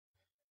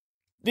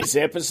This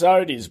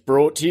episode is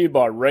brought to you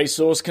by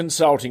Resource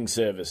Consulting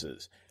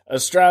Services,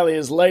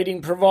 Australia's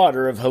leading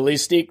provider of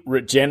holistic,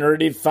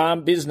 regenerative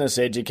farm business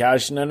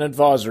education and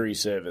advisory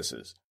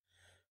services.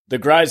 The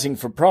Grazing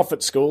for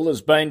Profit School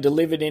has been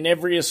delivered in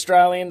every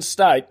Australian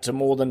state to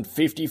more than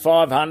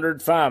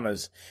 5,500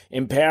 farmers,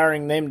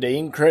 empowering them to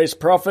increase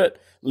profit,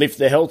 lift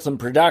the health and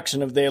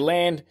production of their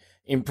land,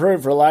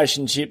 improve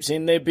relationships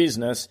in their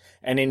business,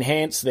 and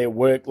enhance their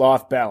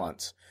work-life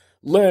balance.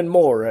 Learn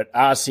more at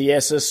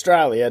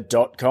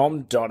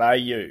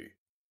rcsaustralia.com.au.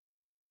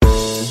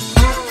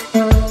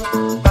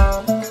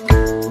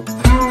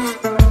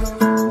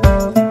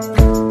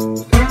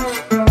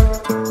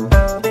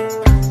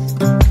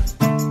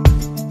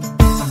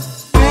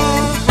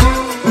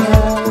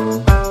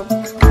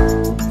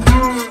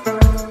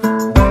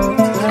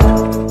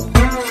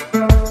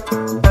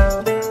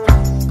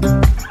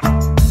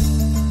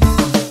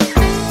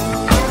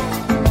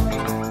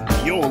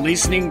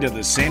 Listening to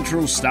the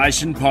Central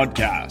Station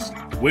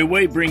Podcast, where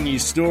we bring you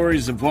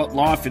stories of what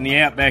life in the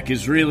outback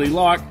is really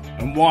like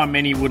and why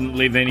many wouldn't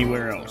live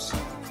anywhere else.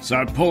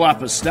 So pull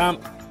up a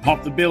stump,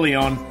 pop the billy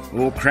on,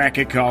 or crack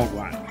a cold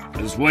one,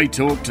 as we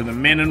talk to the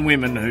men and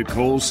women who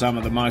call some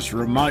of the most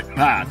remote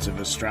parts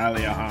of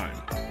Australia home.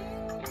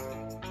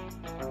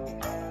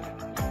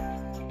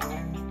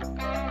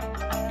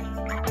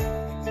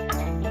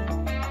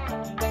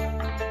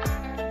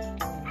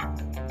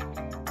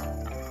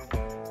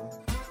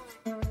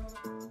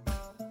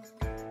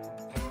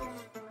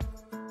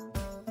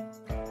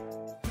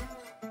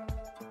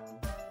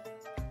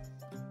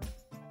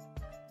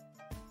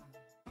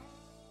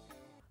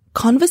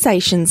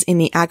 Conversations in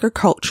the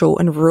agricultural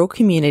and rural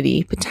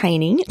community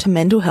pertaining to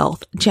mental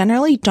health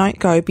generally don't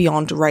go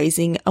beyond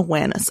raising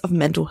awareness of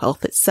mental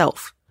health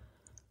itself.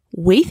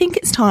 We think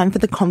it's time for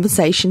the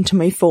conversation to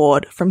move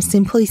forward from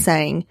simply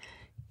saying,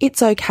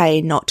 it's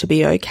okay not to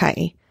be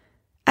okay,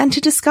 and to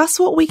discuss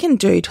what we can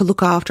do to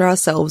look after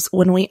ourselves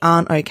when we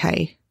aren't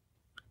okay.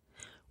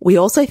 We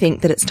also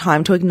think that it's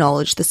time to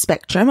acknowledge the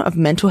spectrum of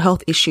mental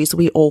health issues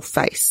we all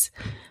face,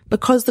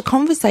 because the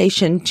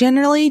conversation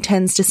generally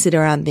tends to sit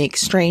around the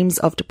extremes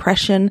of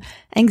depression,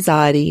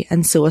 anxiety,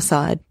 and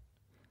suicide.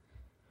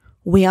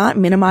 We aren't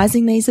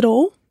minimising these at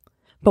all,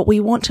 but we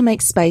want to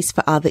make space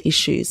for other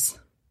issues.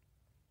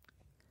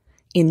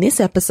 In this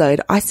episode,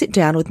 I sit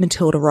down with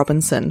Matilda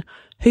Robinson,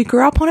 who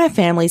grew up on her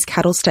family's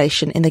cattle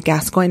station in the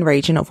Gascoyne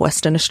region of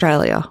Western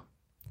Australia.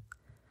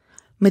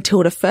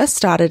 Matilda first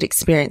started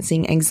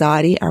experiencing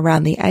anxiety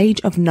around the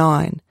age of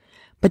 9,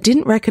 but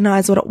didn't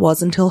recognise what it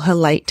was until her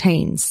late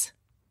teens.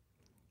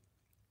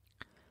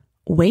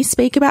 We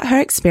speak about her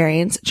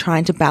experience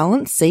trying to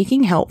balance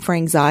seeking help for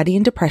anxiety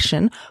and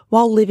depression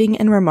while living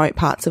in remote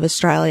parts of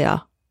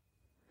Australia,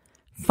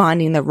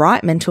 finding the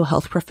right mental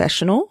health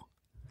professional,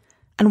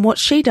 and what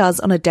she does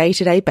on a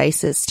day-to-day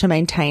basis to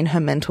maintain her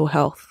mental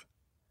health.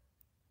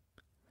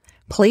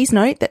 Please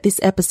note that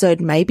this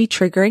episode may be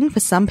triggering for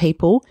some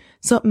people,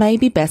 so it may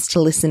be best to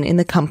listen in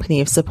the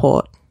company of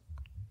support.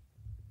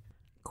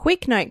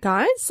 Quick note,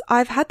 guys,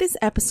 I've had this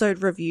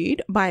episode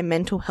reviewed by a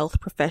mental health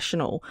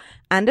professional,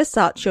 and as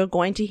such, you're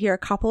going to hear a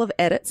couple of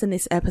edits in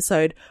this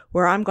episode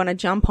where I'm going to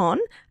jump on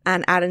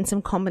and add in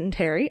some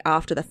commentary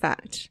after the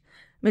fact.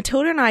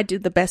 Matilda and I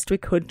did the best we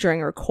could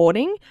during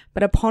recording,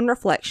 but upon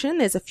reflection,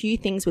 there's a few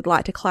things we'd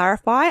like to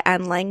clarify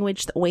and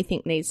language that we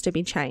think needs to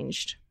be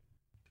changed.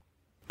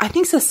 I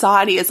think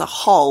society as a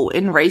whole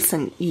in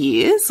recent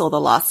years, or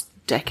the last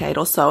decade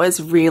or so, has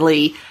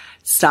really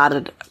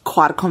started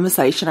quite a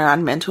conversation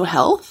around mental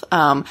health.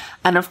 And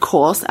of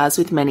course, as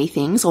with many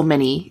things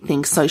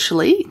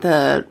socially,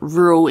 the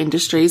rural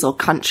industries or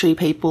country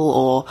people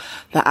or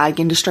the ag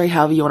industry,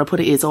 however you want to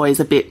put it, is always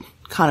a bit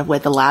kind of where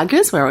the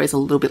laggers. We're always a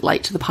little bit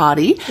late to the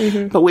party.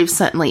 Mm-hmm. But we've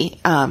certainly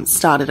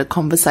started a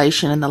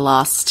conversation in the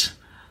last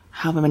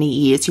however many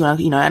years,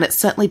 and it's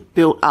certainly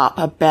built up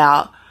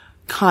about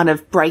kind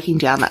of breaking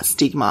down that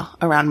stigma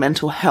around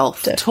mental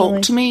health. Definitely.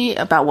 Talk to me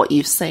about what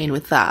you've seen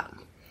with that.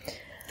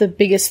 The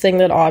biggest thing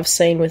that I've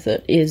seen with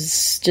it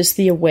is just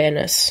the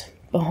awareness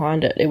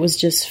behind it. It was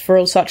just,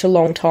 for such a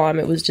long time,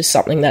 it was just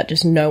something that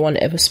just no one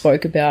ever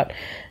spoke about.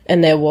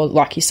 And there was,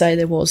 like you say,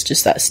 there was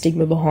just that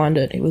stigma behind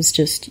it. It was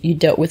just, you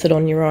dealt with it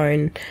on your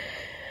own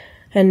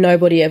and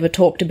nobody ever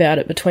talked about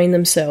it between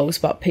themselves.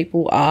 But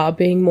people are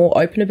being more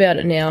open about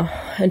it now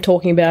and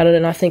talking about it.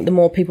 And I think the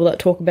more people that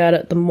talk about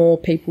it, the more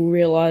people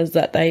realise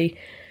that they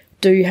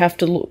do have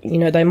to look,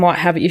 they might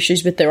have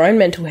issues with their own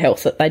mental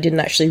health that they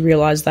didn't actually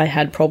realise they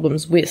had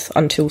problems with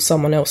until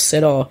someone else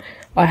said, oh,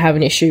 I have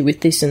an issue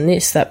with this and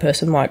this. That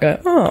person might go,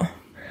 oh,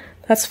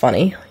 that's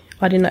funny.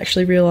 I didn't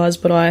actually realise,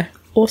 but I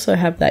also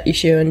have that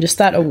issue. And just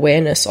that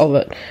awareness of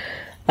it,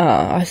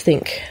 I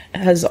think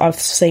I've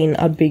seen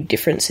a big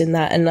difference in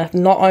that. And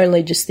not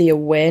only just the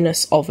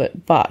awareness of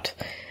it, but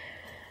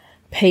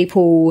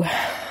people,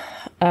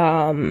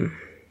 I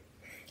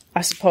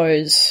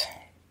suppose,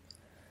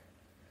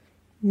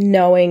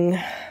 knowing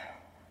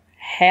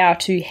how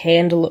to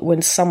handle it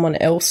when someone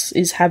else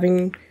is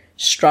having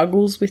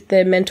struggles with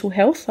their mental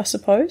health, I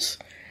suppose.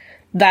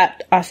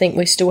 that I think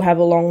we still have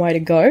a long way to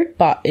go,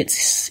 but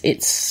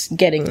it's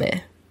getting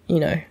there, you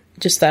know.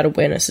 Just that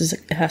awareness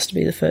has to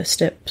be the first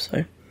step.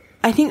 So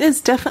I think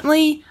there's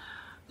definitely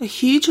a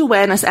huge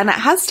awareness, and it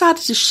has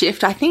started to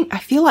shift. I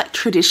feel like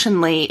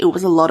traditionally it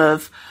was a lot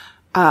of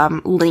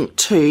linked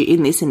to,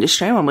 in this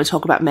industry, when we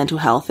talk about mental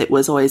health, it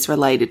was always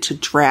related to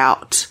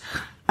drought,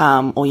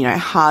 or, you know,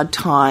 hard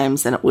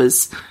times, and it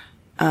was,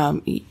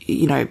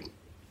 you know,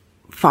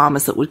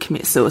 farmers that would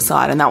commit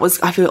suicide. And that was,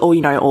 I feel, or,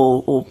 you know,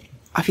 or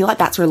I feel like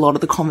that's where a lot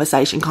of the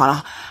conversation kind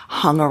of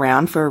hung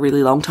around for a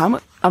really long time.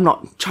 I'm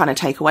not trying to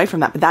take away from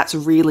that, but that's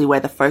really where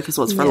the focus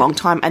was for a long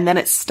time. And then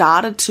it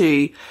started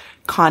to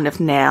kind of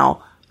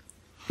now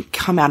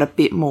come out a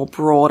bit more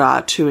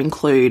broader to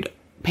include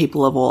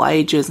people of all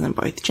ages and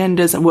both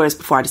genders. And whereas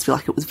before I just feel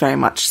like it was very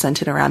much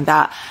centered around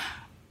that.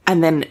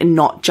 And then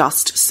not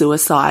just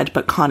suicide,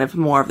 but kind of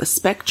more of the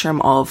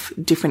spectrum of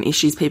different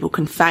issues people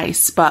can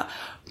face. But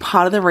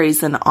part of the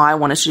reason I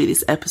wanted to do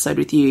this episode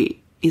with you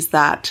is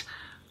that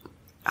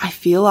I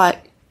feel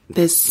like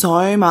there's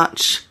so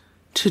much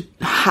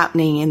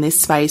happening in this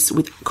space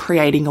with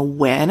creating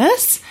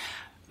awareness,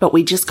 but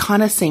we just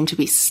kind of seem to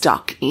be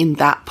stuck in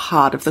that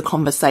part of the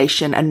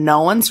conversation, and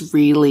no one's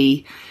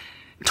really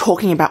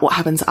talking about what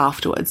happens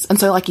afterwards. And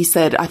so, like you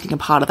said, I think a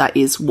part of that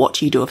is, what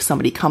do you do if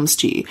somebody comes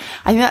to you?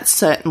 I think that's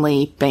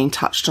certainly been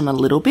touched on a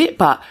little bit,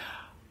 but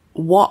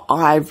what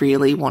I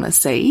really want to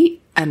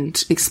see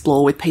and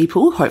explore with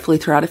people, hopefully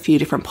throughout a few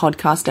different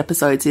podcast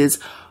episodes, is,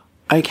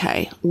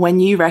 okay, when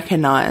you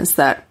recognize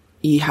that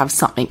you have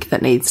something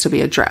that needs to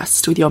be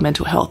addressed with your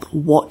mental health,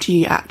 what do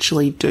you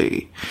actually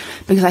do?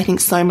 Because I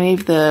think so many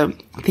of the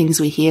things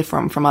we hear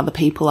from other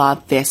people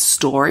are their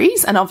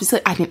stories. And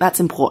obviously I think that's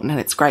important, and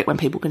it's great when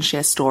people can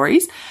share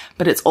stories,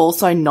 but it's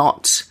also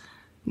not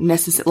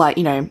necessarily, like,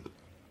 you know,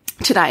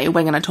 today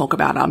we're going to talk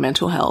about our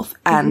mental health,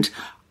 and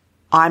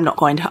I'm not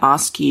going to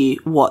ask you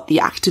what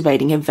the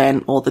activating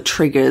event or the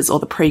triggers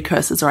or the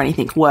precursors or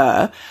anything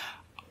were.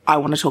 I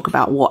want to talk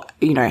about what,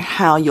 you know,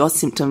 how your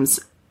symptoms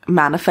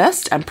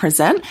manifest and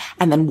present,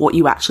 and then what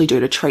you actually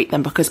do to treat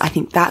them, because I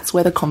think that's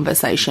where the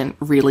conversation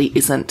really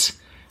isn't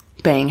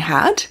being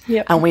had.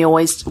 Yep. And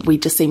we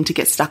just seem to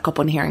get stuck up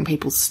on hearing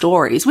people's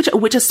stories,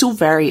 which are still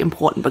very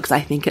important, because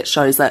I think it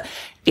shows that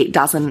it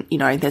doesn't, you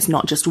know, there's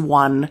not just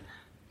one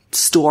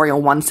story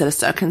or one set of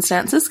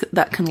circumstances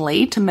that can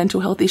lead to mental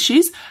health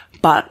issues,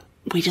 but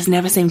we just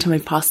never seem to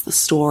move past the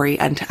story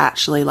and to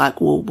actually, like,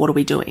 well, what are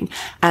we doing?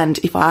 And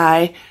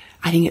I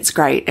think it's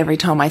great every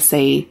time I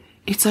see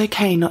it's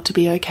okay not to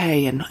be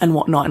okay and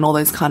whatnot and all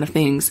those kind of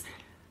things.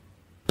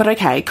 But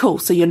okay, cool.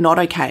 So you're not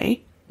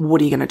okay. What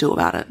are you going to do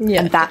about it?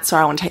 Yeah. And that's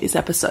where I want to take this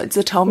episode.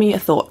 So tell me your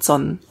thoughts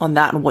on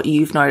that and what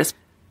you've noticed.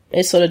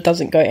 It sort of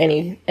doesn't go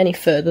any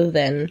further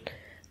than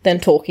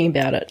talking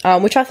about it,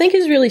 which I think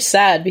is really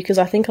sad, because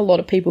I think a lot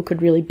of people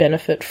could really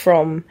benefit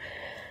from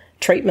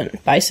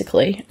treatment,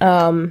 basically.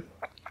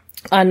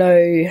 I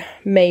know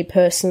me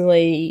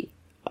personally,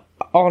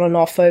 on and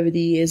off over the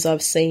years,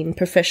 I've seen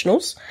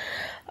professionals.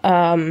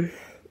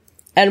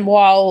 And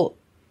while,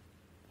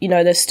 you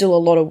know, there's still a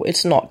lot of,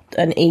 it's not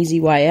an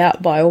easy way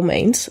out by all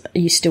means,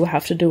 you still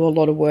have to do a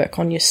lot of work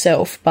on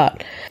yourself,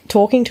 but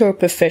talking to a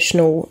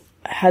professional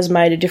has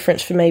made a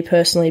difference for me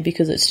personally,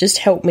 because it's just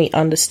helped me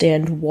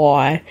understand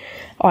why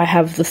I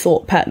have the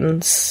thought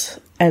patterns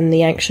and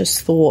the anxious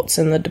thoughts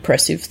and the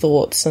depressive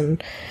thoughts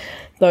and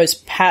those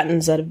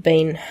patterns that have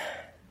been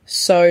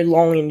so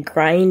long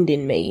ingrained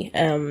in me.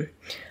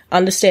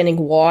 Understanding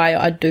why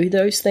I do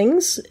those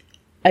things,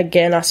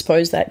 again, I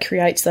suppose that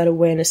creates that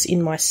awareness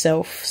in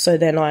myself, so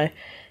then I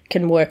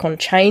can work on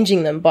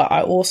changing them, but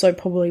I also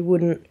probably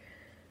wouldn't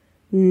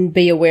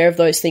be aware of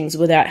those things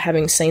without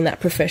having seen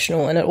that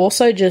professional. And it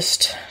also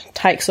just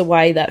takes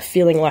away that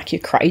feeling like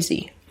you're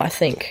crazy, I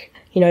think.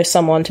 You know,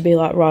 someone to be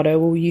like, righto,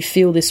 well, you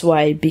feel this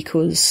way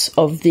because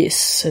of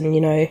this, and,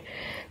 you know,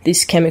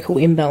 this chemical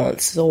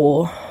imbalance,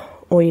 or,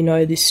 you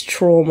know, this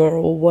trauma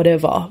or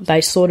whatever.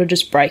 They sort of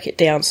just break it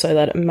down so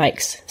that it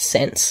makes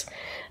sense.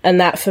 And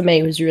that for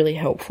me was really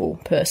helpful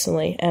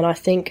personally. And I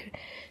think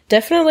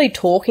definitely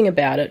talking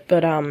about it,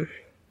 but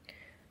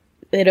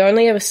it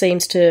only ever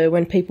seems to,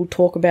 when people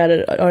talk about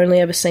it, it only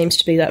ever seems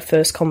to be that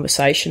first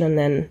conversation, and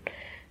then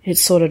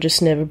it's sort of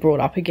just never brought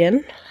up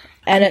again.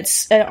 And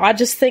I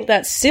just think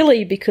that's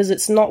silly, because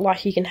it's not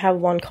like you can have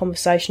one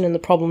conversation and the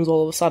problem's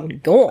all of a sudden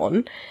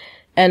gone,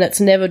 and it's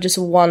never just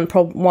one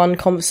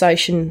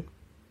conversation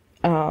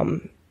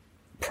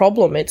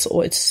problem.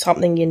 It's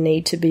something you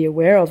need to be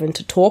aware of and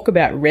to talk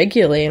about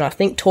regularly. And I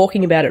think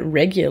talking about it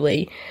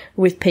regularly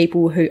with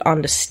people who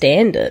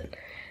understand it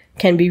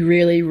can be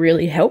really,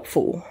 really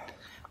helpful.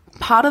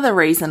 Part of the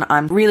reason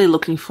I'm really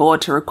looking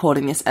forward to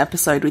recording this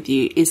episode with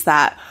you is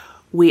that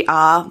we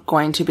are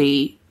going to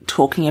be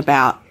talking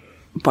about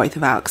both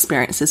of our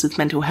experiences with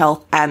mental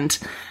health, and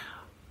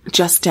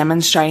just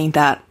demonstrating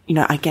that, you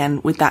know, again,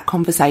 with that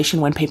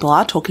conversation, when people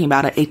are talking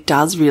about it, it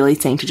does really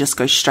seem to just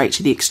go straight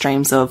to the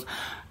extremes of,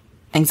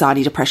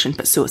 anxiety, depression,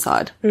 but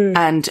suicide.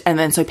 And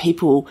then so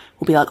people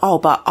will be like, oh,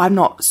 but I'm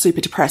not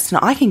super depressed and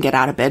I can get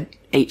out of bed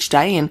each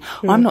day and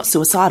I'm not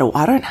suicidal.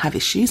 I don't have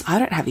issues.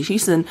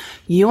 And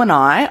you and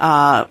I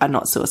are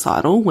not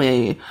suicidal.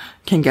 We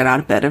can get out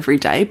of bed every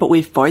day, but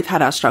we've both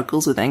had our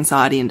struggles with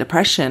anxiety and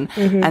depression.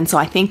 And so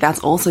I think that's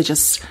also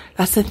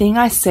that's the thing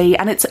I see.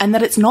 And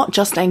that it's not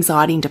just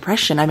anxiety and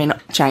depression. I mean,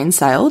 Jane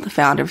Sale, the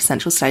founder of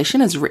Central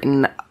Station, has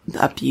written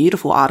a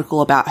beautiful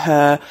article about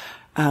her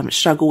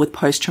struggle with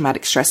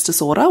post-traumatic stress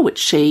disorder, which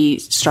she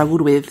struggled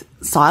with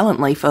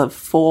silently for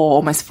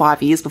almost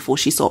 5 years before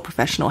she sought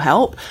professional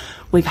help.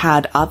 We've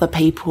had other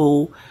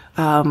people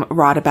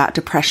write about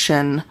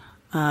depression,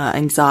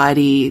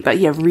 anxiety, but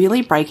yeah,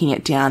 really breaking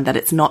it down that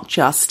it's not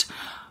just,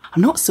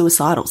 I'm not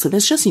suicidal. So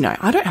there's just,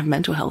 I don't have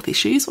mental health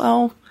issues.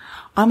 Well,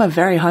 I'm a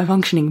very high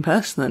functioning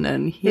person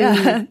and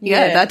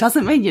that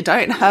doesn't mean you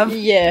don't have.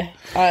 Yeah,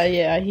 I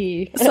hear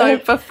you. So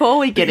before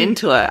we get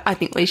into it, I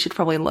think we should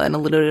probably learn a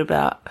little bit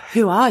about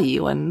who are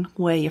you and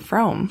where you're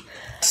from.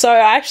 So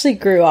I actually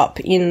grew up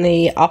in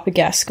the Upper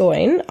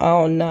Gascoyne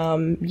on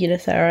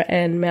Yinnetharra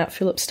and Mount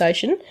Phillip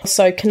Station.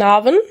 So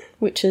Carnarvon,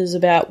 which is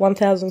about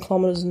 1,000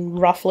 kilometres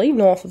roughly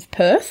north of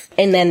Perth,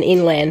 and then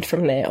inland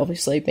from there,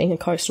 obviously being a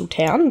coastal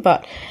town.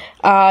 But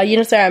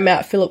Yinnetharra and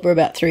Mount Phillip were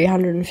about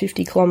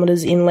 350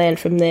 kilometres inland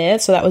from there,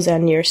 so that was our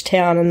nearest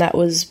town, and that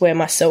was where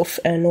myself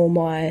and all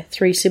my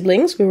 3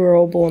 siblings, we were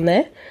all born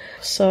there.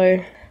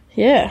 So,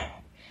 yeah.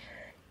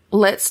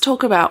 Let's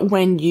talk about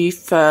when you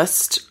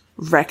first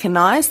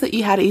recognised that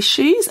you had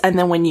issues, and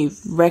then when you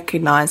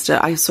recognised it.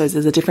 I suppose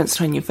there's a difference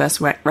between you first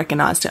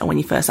recognised it and when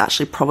you first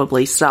actually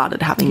probably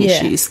started having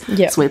issues.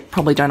 Yep. So we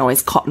probably don't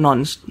always cotton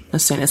on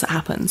as soon as it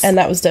happens. And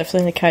that was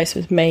definitely the case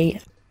with me.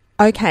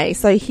 Okay,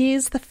 so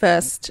here's the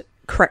first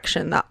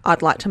correction that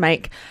I'd like to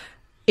make.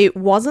 It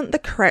wasn't the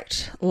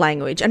correct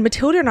language, and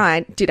Matilda and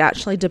I did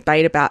actually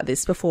debate about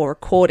this before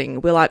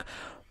recording. We're like,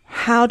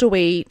 how do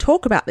we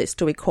talk about this?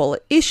 Do we call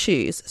it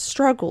issues,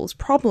 struggles,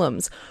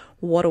 problems?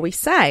 What do we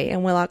say?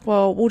 And we're like,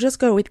 well, we'll just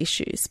go with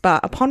issues.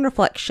 But upon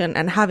reflection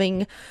and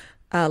having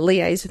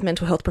liaised with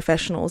mental health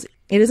professionals,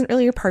 it isn't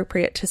really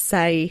appropriate to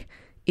say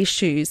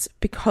issues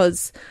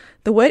because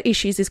the word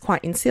issues is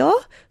quite insular.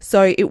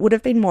 So it would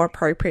have been more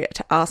appropriate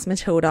to ask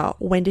Matilda,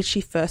 when did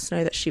she first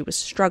know that she was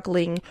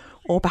struggling,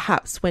 or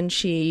perhaps when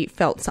she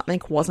felt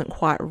something wasn't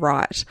quite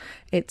right.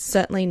 It's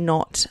certainly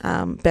not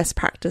best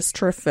practice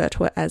to refer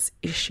to it as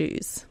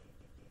issues.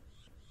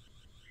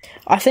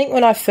 I think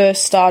when I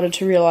first started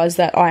to realise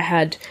that I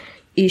had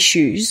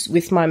issues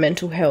with my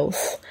mental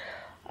health,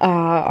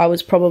 I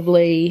was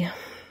probably,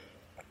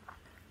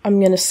 I'm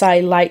going to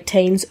say late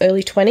teens,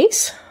 early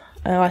 20s.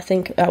 I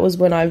think that was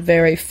when I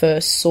very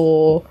first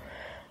saw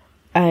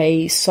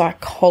a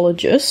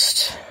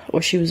psychologist,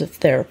 or she was a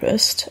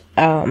therapist,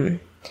 in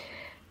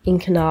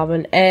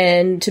Carnarvon.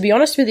 And to be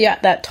honest with you,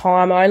 at that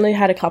time, I only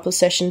had a couple of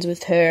sessions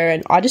with her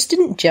and I just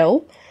didn't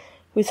gel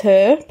with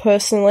her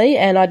personally,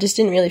 and I just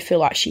didn't really feel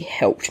like she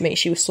helped me.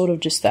 She was sort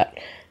of just that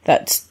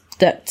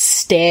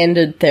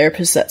standard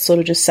therapist that sort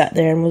of just sat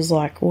there and was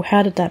like, well,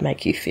 how did that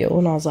make you feel?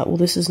 And I was like, well,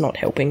 this is not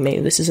helping me.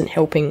 This isn't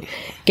helping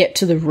get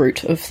to the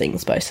root of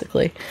things,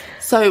 basically.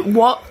 So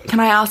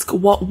can I ask,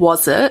 what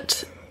was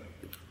it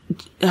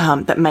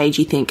that made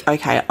you think,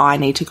 okay, I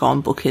need to go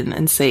and book in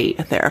and see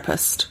a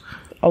therapist?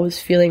 I was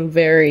feeling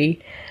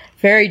very,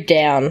 very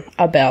down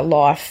about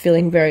life,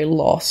 feeling very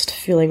lost,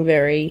 feeling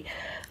very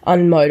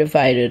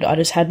unmotivated. I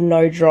just had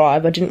no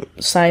drive. I didn't,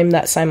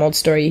 that same old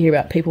story you hear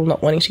about people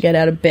not wanting to get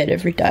out of bed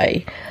every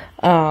day.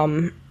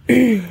 I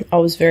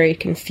was very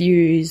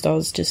confused. I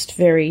was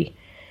very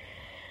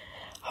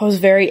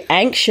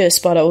anxious,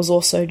 but I was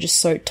also just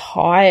so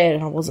tired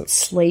and I wasn't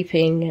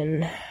sleeping,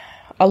 and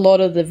a lot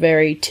of the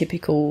very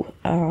typical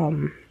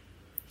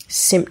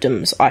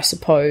symptoms, I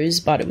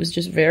suppose, but it was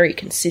just very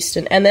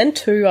consistent. And then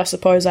too, I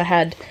suppose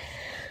I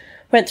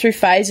went through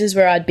phases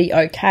where I'd be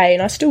okay,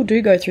 and I still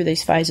do go through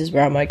these phases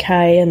where I'm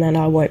okay, and then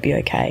I won't be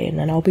okay, and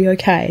then I'll be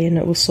okay, and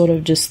it was sort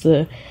of just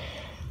the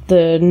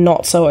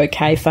not so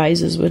okay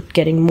phases were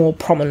getting more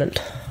prominent,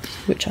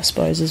 which I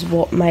suppose is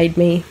what made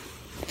me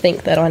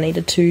think that I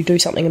needed to do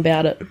something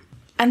about it.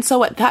 And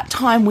so at that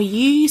time, were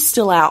you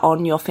still out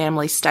on your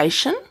family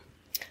station?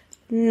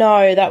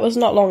 No, that was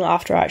not long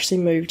after I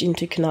actually moved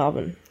into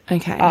Carnarvon.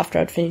 Okay. After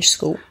I'd finished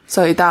school.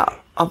 So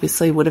that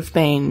obviously would have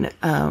been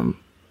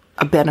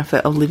a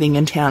benefit of living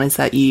in town, is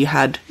that you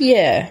had...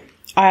 Yeah,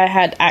 I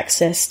had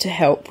access to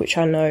help, which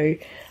I know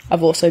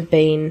I've also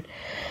been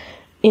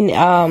in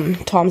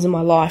times in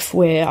my life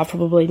where I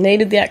probably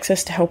needed the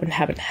access to help and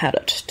haven't had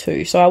it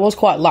too. So I was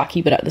quite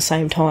lucky, but at the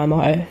same time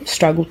I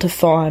struggled to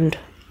find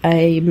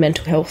a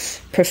mental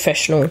health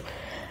professional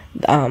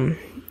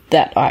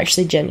that I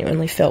actually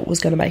genuinely felt was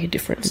going to make a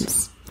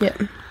difference. Yeah.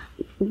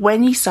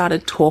 When you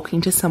started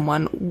talking to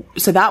someone,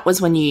 so that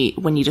was when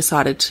you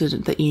decided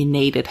that you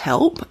needed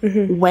help.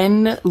 Mm-hmm.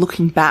 When,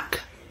 looking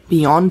back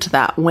beyond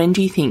that, when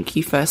do you think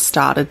you first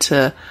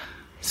started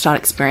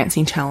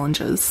experiencing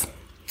challenges?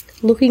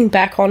 Looking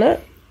back on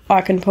it,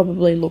 I can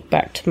probably look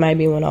back to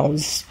maybe when I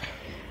was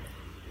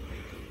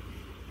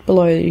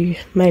below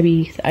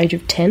maybe the age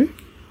of 10,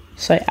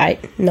 so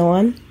 8,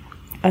 9,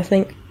 I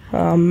think.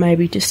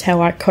 Maybe just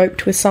how I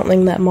coped with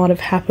something that might have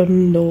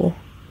happened, or,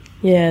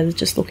 yeah,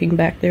 just looking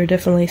back, there are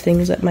definitely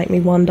things that make me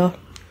wonder.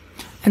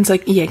 And so,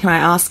 yeah,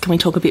 can we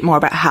talk a bit more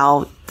about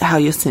how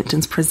your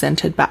symptoms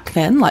presented back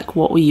then? Like,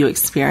 what were you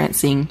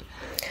experiencing?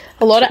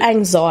 A lot of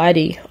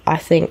anxiety, I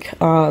think.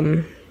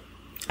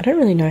 I don't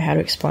really know how to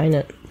explain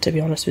it, to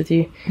be honest with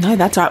you. No,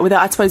 that's right.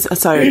 I suppose,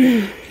 so,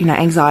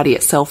 anxiety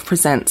itself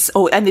presents,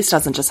 and this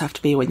doesn't just have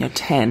to be when you're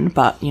 10,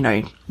 but,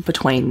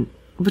 between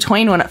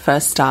when it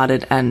first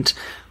started and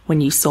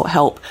when you sought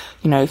help,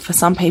 for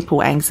some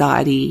people,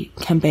 anxiety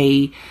can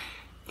be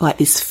like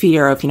this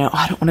fear of,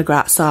 I don't want to go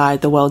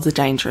outside, the world's a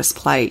dangerous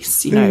place,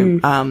 so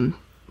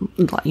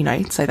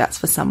that's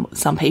for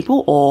some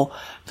people. Or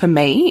for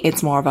me,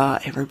 it's more of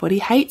everybody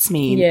hates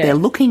me. Yeah. They're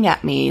looking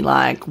at me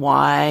like,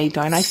 why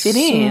don't I fit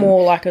in?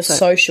 More like a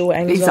social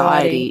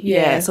anxiety.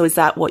 Yeah. So is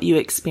that what you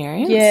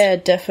experienced? Yeah,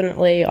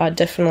 definitely. I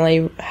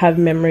definitely have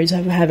memories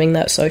of having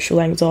that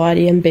social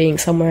anxiety and being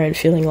somewhere and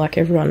feeling like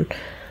everyone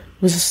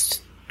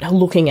was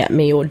looking at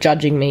me or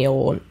judging me,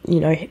 or,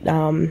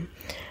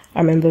 I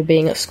remember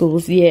being at School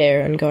of the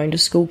Air and going to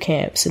school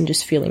camps and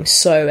just feeling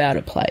so out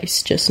of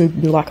place, just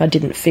like I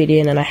didn't fit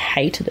in, and I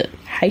hated it.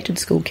 Hated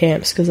school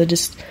camps because I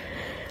just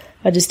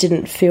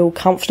didn't feel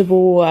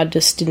comfortable. I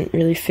just didn't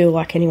really feel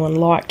like anyone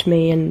liked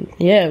me, and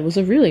yeah,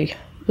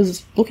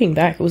 looking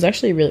back, it was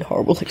actually a really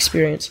horrible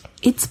experience.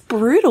 It's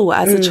brutal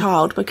as a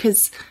child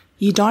because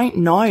you don't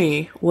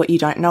know what you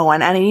don't know,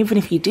 and even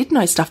if you did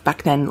know stuff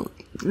back then,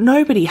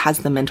 nobody has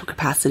the mental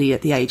capacity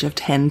at the age of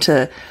 10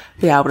 to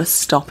be able to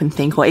stop and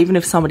think, or even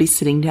if somebody's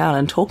sitting down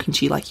and talking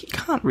to you, like, you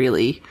can't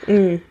really.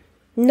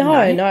 No,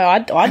 I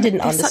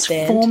didn't understand. Such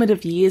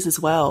formative years as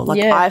well.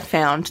 Like, I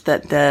found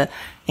that the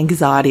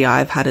anxiety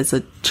I've had as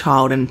a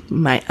child and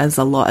as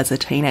a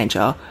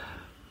teenager,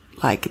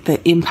 like,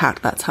 the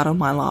impact that's had on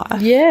my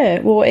life. Yeah,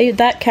 well,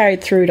 that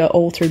carried through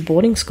all through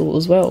boarding school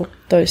as well.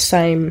 Those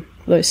same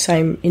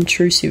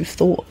intrusive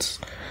thoughts.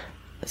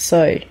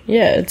 So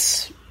yeah,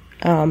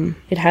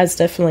 it has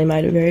definitely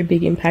made a very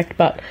big impact,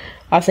 but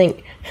I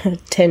think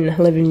 10,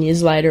 11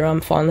 years later,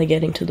 I'm finally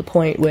getting to the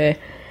point where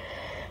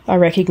I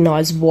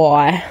recognise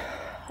why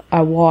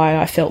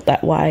I felt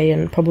that way,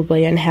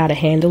 and how to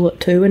handle it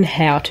too, and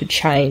how to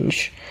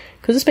change,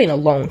 because it's been a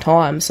long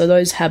time. So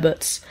those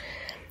habits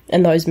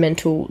and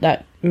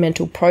that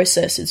mental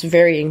process, it's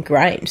very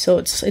ingrained. So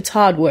it's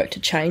hard work to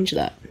change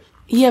that.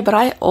 Yeah, but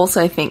I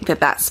also think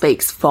that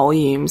speaks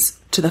volumes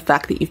to the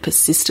fact that you've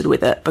persisted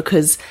with it,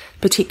 because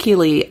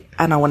particularly,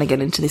 and I want to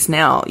get into this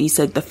now, you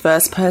said the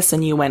first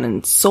person you went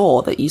and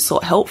saw that you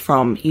sought help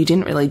from, you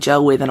didn't really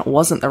gel with, and it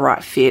wasn't the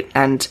right fit.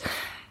 And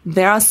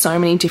there are so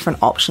many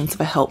different options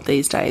for help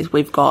these days.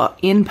 We've got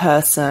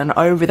in-person,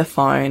 over the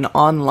phone,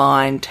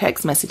 online,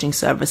 text messaging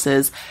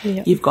services.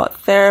 Yep. You've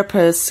got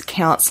therapists,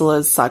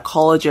 counsellors,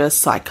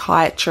 psychologists,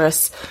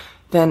 psychiatrists.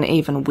 Then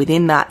even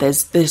within that,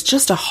 there's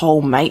just a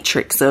whole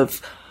matrix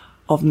of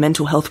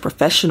mental health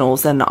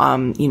professionals. And,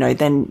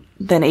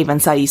 then even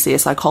say you see a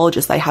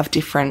psychologist, they have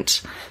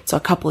different. So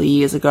a couple of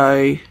years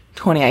ago,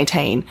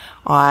 2018,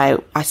 I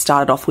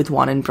started off with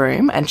one in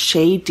Broome, and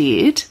she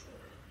did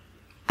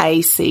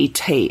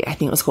ACT, I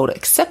think it was called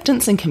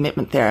Acceptance and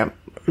Commitment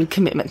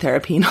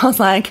Therapy. And I was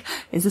like,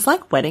 is this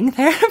like wedding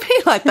therapy?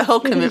 Like the whole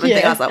commitment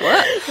thing. I was like,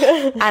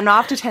 what? And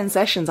after 10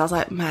 sessions, I was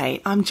like,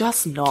 mate, I'm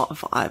just not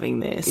vibing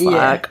this.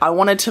 Like, I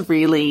wanted to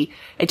really,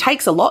 it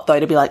takes a lot though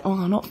to be like, oh,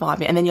 I'm not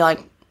vibing. And then you're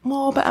like,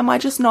 oh, but am I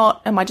just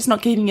not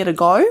giving it a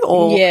go?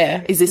 Or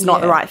is this not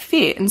the right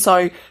fit? And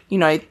so,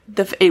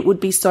 it would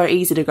be so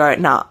easy to go,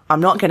 nah, I'm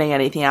not getting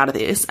anything out of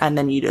this. And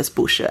then you just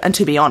push it. And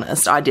to be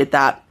honest, I did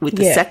that with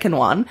the second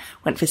one,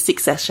 went for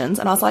 6 sessions,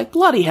 and I was like,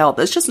 bloody hell,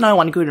 there's just no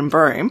one good in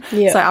Broome.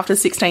 Yeah. So after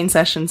 16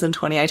 sessions in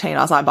 2018,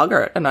 I was like,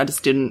 bugger it. And I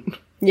just didn't.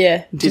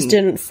 Yeah.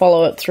 Didn't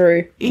follow it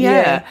through.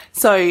 Yeah.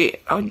 So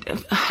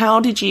how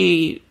long did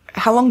you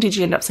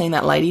end up seeing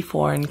that lady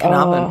for in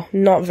Carnarvon? Oh,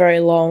 not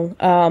very long.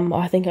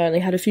 I think I only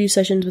had a few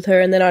sessions with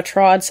her, and then I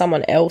tried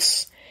someone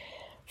else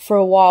for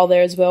a while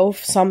there as well,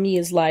 some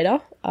years later.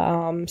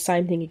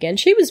 Same thing again.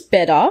 She was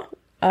better,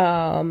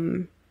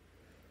 but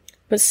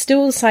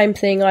still the same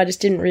thing. I just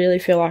didn't really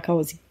feel like I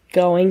was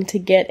going to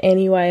get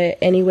anywhere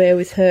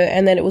with her.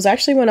 And then it was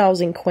actually when I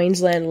was in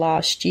Queensland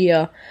last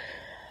year,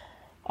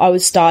 I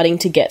was starting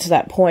to get to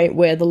that point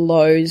where the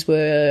lows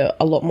were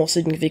a lot more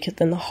significant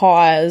than the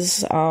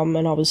highs,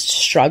 and I was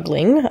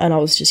struggling, and I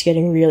was just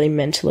getting really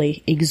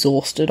mentally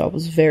exhausted. I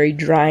was very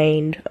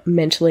drained,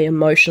 mentally,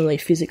 emotionally,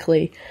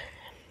 physically.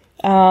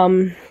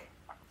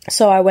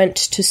 So I went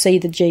to see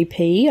the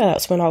GP.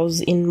 That's when I was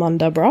in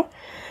Mundubbera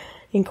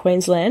in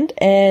Queensland,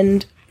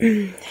 and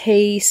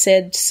he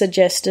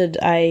suggested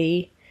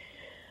a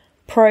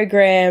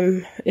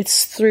program.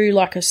 It's through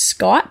like a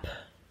Skype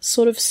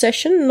sort of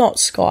session, not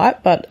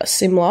Skype, but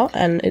similar,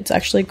 and it's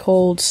actually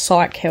called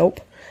Psych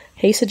Help.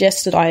 He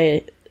suggested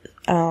I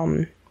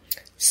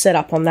set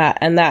up on that,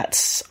 and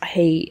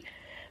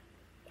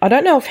I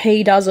don't know if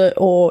he does it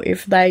or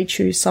if they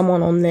choose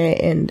someone on there.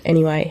 And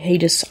anyway, he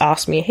just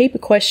asked me a heap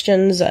of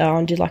questions.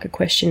 Did like a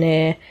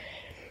questionnaire.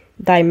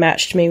 They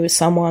matched me with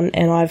someone,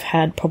 and I've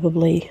had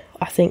probably,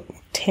 I think,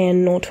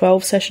 10 or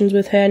 12 sessions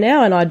with her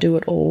now, and I do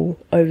it all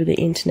over the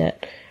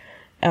internet,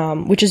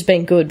 which has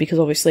been good because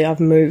obviously I've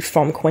moved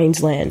from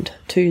Queensland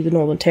to the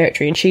Northern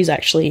Territory, and she's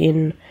actually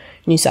in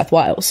New South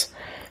Wales.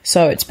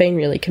 So it's been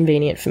really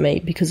convenient for me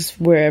because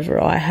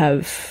wherever I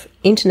have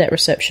internet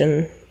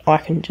reception, I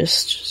can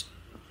just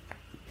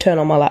turn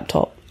on my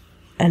laptop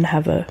and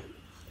have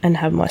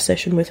my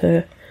session with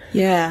her.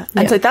 Yeah.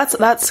 And so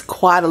that's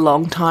quite a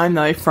long time,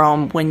 though,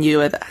 from when you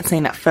were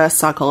seeing that first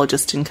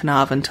psychologist in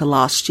Carnarvon to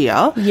last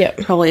year. Yep.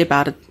 Probably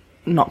about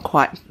not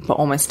quite, but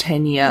almost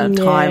 10-year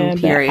time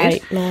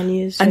period. About 8-9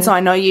 years. And so I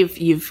know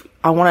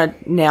I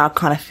want to now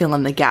kind of fill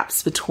in the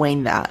gaps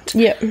between that.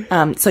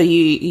 Yep. So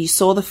you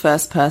saw the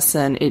first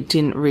person, it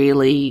didn't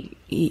really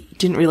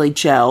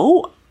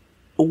gel.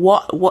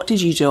 What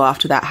did you do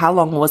after that? How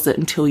long was it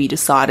until you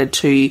decided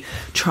to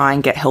try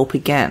and get help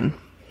again?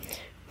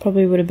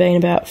 Probably would have been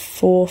about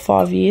 4 or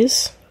 5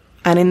 years.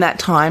 And in that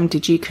time,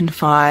 did you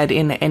confide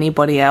in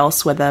anybody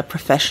else, whether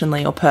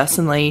professionally or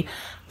personally,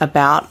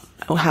 about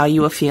how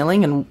you were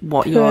feeling and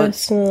what you were...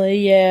 Personally,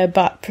 yeah,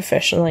 but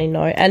professionally,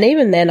 no. And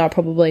even then,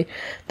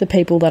 the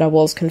people that I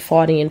was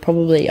confiding in,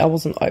 I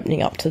wasn't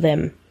opening up to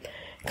them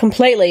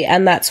completely.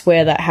 And that's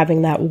where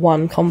having that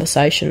one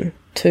conversation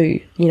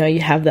too,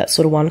 you have that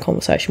sort of one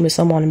conversation with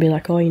someone and be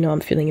like, oh, I'm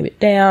feeling a bit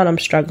down, I'm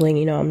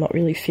struggling, I'm not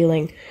really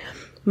feeling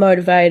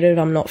motivated,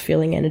 I'm not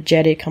feeling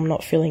energetic, I'm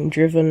not feeling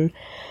driven,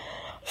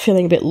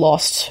 feeling a bit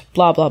lost,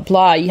 blah, blah,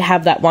 blah. You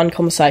have that one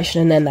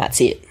conversation and then that's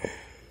it.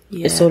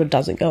 Yeah. It sort of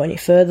doesn't go any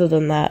further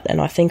than that.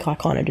 And I think I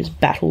kind of just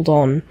battled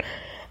on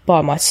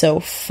by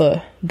myself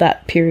for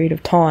that period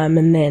of time.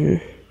 And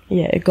then,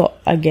 it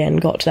got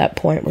to that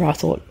point where I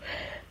thought,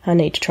 I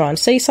need to try and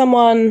see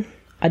someone.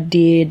 I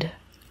did.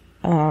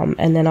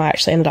 And then I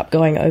actually ended up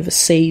going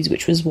overseas,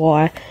 which was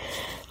why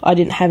I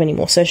didn't have any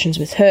more sessions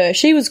with her.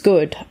 She was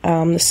good.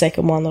 The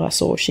second one that I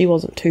saw, she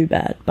wasn't too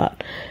bad.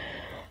 But,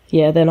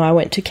 then I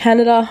went to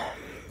Canada,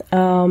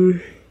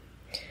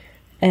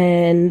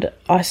 and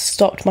I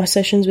stopped my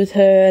sessions with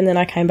her, and then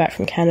I came back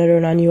from Canada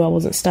and I knew I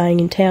wasn't staying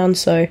in town,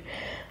 so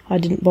I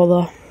didn't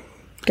bother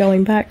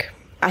going back.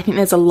 I think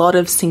there's a lot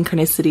of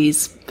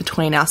synchronicities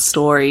between our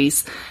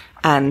stories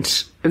and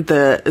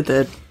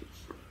the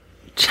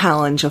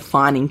challenge of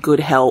finding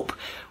good help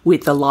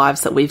with the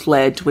lives that we've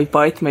led. We've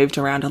both moved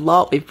around a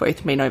lot. We've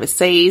both been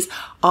overseas.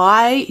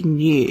 I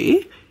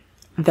knew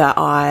that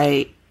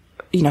for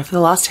the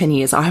last 10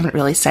 years, I haven't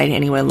really stayed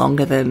anywhere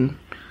longer than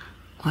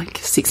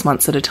 6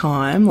 months at a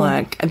time.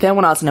 And then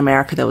when I was in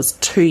America, there was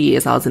 2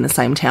 years I was in the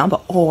same town,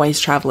 but always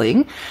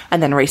traveling.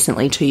 And then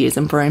recently 2 years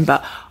in Broome.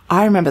 But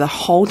I remember the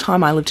whole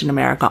time I lived in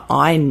America,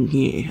 I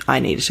knew I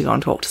needed to go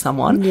and talk to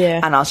someone. Yeah.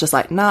 And I was just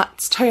like, nah,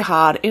 it's too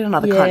hard in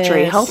another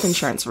country. Health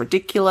insurance,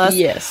 ridiculous.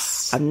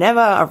 Yes. I'm never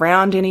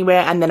around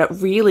anywhere. And then it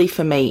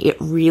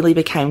really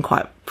became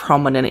quite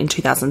prominent in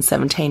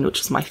 2017, which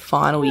was my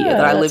final year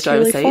that I lived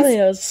overseas. Really funny.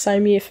 It was the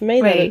same year for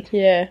me. Right.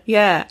 Then.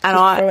 Yeah. And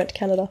I went to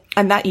Canada.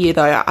 And that year,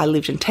 though, I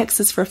lived in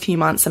Texas for a few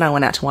months, and I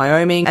went out to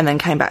Wyoming and then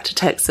came back to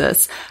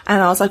Texas.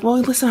 And I was like, well,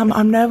 listen,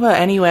 I'm never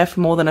anywhere for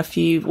more than a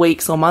few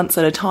weeks or months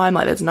at a time.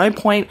 There's no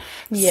point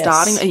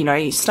starting,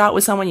 you start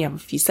with someone, you have a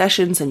few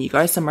sessions and you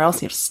go somewhere else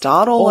and you have to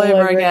start all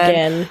over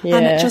again. Yeah.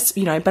 And it just,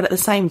 but at the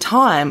same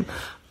time,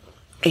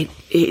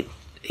 it's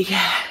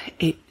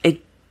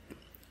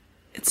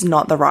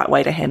not the right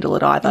way to handle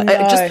it either.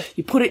 No.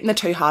 You put it in the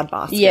too hard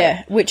basket.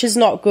 Yeah, which is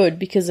not good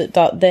because it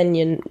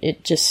doesn't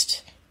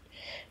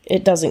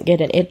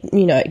get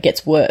it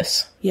gets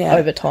worse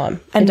over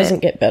time. And it doesn't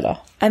get better.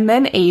 And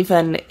then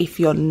even if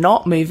you're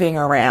not moving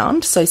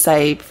around, so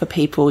say for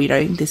people,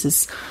 this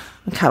is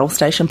a cattle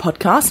station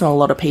podcast and a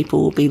lot of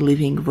people will be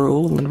living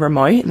rural and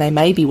remote and they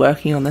may be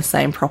working on the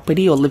same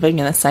property or living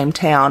in the same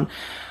town.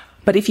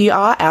 But if you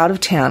are out of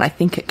town, I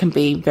think it can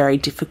be very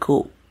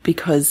difficult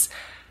because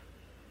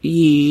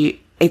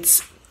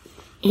it's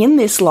in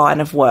this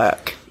line of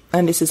work,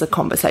 and this is a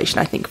conversation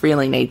I think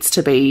really needs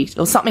to be,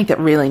 or something that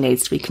really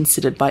needs to be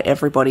considered by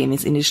everybody in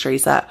this industry,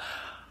 is that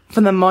for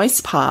the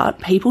most part,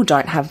 people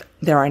don't have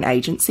their own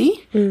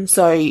agency.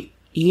 So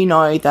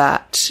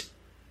that,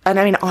 and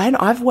I mean,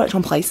 I've worked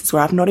on places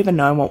where I've not even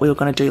known what we were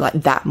going to do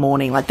that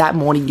morning. That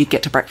morning you'd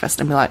get to breakfast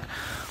and be like,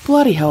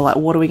 bloody hell,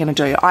 what are we going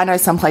to do? I know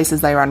some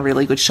places they run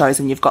really good shows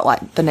and you've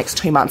got the next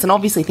 2 months, and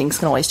obviously things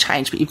can always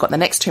change, but you've got the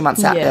next 2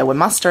 months out there. We're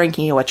mustering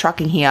here, we're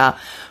trucking here,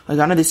 we're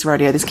going to this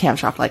rodeo, this camp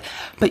truck,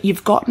 but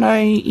you've got no,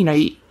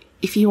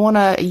 if you want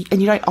to,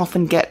 and you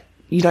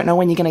don't know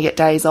when you're going to get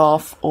days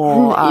off,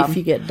 or if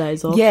you get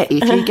days off. Yeah,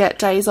 if you get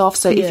days off.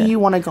 So if you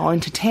want to go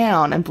into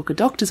town and book a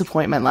doctor's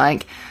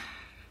appointment,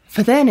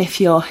 for then, if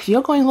you're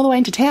going all the way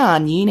into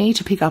town, you need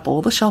to pick up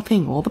all the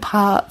shopping, all the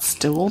parts,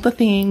 do all the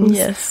things.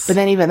 Yes. But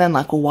then even then,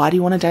 why do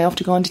you want a day off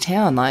to go into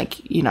town? Why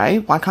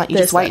can't you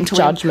just wait until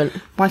judgment?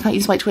 Why can't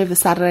you just wait till we have a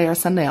Saturday or a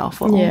Sunday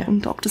off? Well,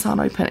 doctors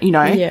aren't open,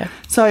 Yeah.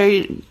 So,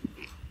 and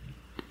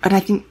I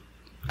think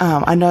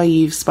I know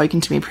you've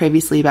spoken to me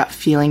previously about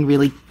feeling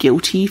really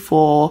guilty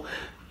for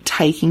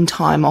taking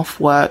time off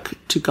work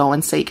to go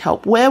and seek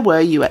help. Where were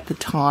you at the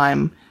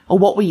time, or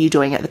what were you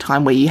doing at the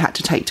time where you had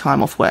to take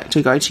time off work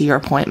to go to your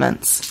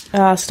appointments?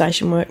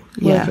 Station work.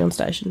 Working on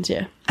stations,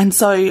 yeah. And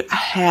so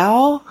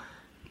how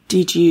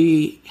did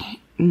you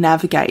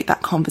navigate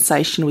that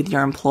conversation with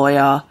your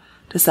employer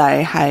to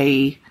say,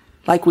 hey,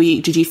 like,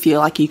 did you feel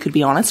like you could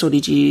be honest, or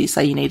did you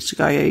say you needed to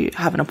go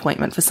have an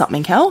appointment for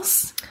something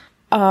else?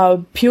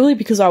 Purely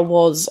because I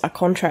was a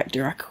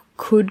contractor, I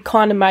could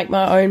kind of make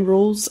my own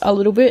rules a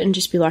little bit and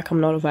just be like,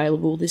 I'm not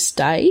available this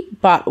day.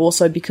 But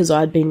also because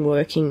I'd been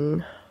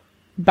working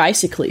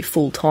basically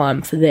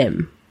full-time for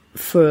them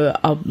for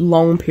a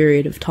long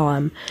period of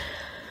time,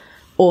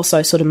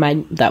 also sort of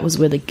made, that was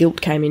where the guilt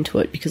came into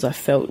it, because I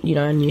felt, you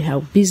know, I knew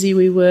how busy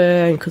we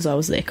were, and because I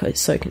was there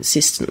so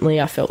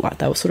consistently, I felt like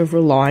they were sort of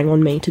relying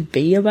on me to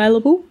be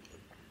available.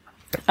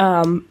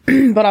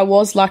 But I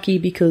was lucky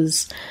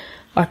because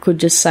I could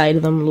just say to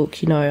them,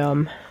 look, you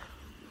know,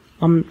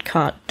 I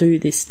can't do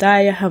this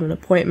day, I have an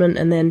appointment.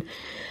 And then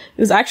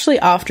it was actually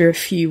after a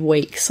few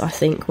weeks, I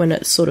think, when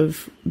it sort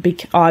of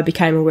I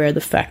became aware of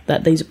the fact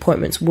that these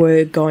appointments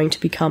were going to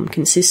become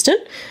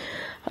consistent.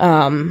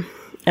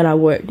 And I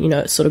worked, you know,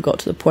 it sort of got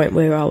to the point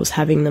where I was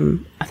having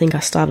them, I think I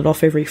started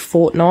off every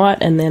fortnight,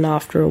 and then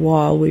after a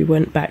while we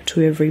went back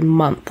to every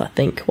month, I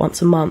think,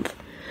 once a month.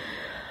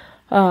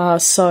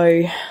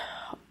 So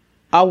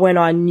when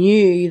I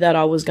knew that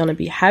I was going to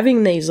be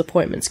having these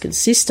appointments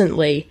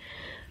consistently,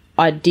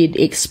 I did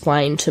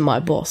explain to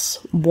my boss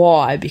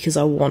why, because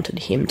I wanted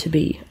him to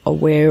be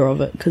aware of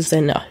it, because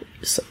then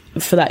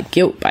for that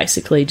guilt,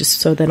 basically, just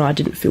so then I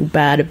didn't feel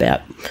bad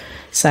about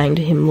saying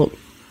to him, look,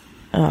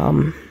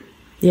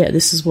 yeah,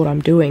 this is what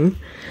I'm doing.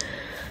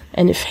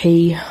 And if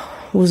he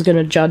was going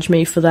to judge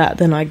me for that,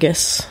 then I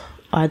guess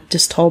I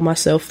just told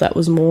myself that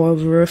was more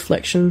of a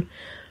reflection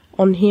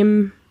on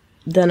him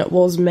than it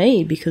was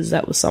me, because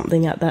that was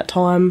something at that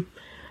time,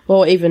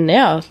 well, even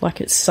now,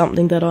 like, it's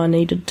something that I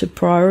needed to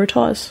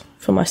prioritise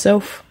for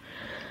myself.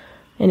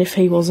 And if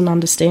he wasn't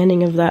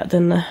understanding of that,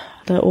 then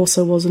that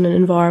also wasn't an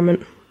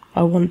environment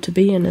I wanted to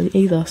be in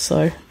either.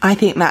 So I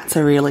think that's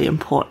a really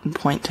important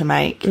point to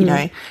make. You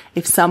know,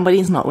 if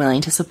somebody's not willing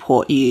to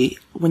support you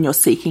when you're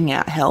seeking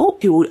out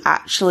help, who will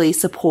actually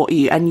support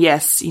you. And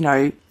yes, you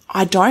know,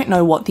 I don't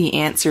know what the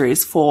answer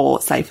is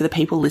for, say, for the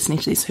people listening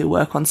to this who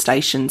work on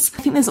stations.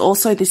 I think there's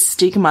also this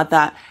stigma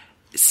that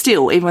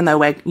still, even though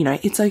we're, you know,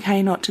 it's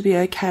okay not to be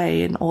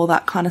okay and all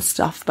that kind of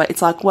stuff, but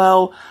it's like,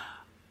 well,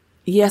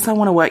 yes, I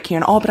want to work here,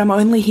 and but I'm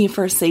only here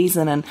for a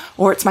season,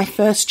 or it's my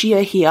first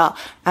year here,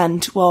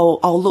 and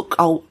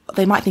well,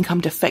 they might think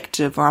I'm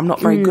defective, or I'm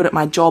not very good at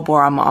my job,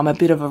 or I'm a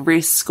bit of a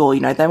risk, or,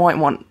 you know, they won't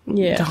want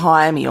to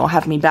hire me or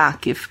have me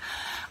back. If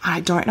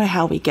I don't know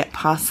how we get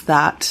past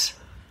that.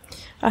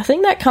 I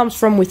think that comes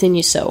from within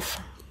yourself.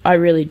 I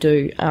really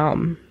do.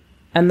 And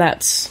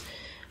that's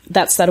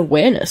that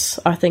awareness.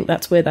 I think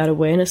that's where that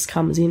awareness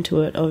comes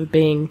into it, of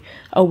being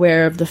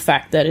aware of the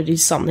fact that it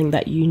is something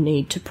that you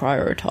need to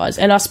prioritise.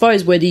 And I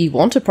suppose whether you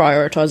want to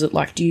prioritise it,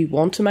 like, do you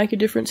want to make a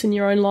difference in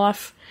your own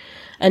life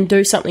and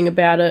do something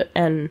about it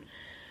and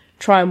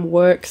try and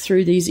work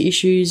through these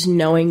issues,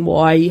 knowing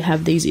why you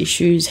have these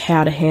issues,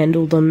 how to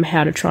handle them,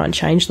 how to try and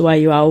change the way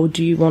you are, or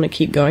do you want to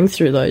keep going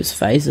through those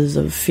phases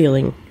of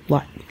feeling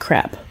like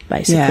crap,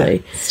 basically?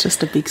 Yeah, it's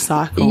just a big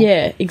cycle.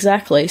 Yeah,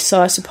 exactly.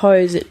 So I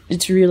suppose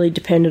it's really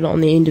dependent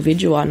on the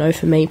individual. I know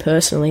for me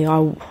personally,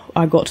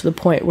 I got to the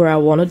point where I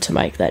wanted to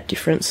make that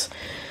difference.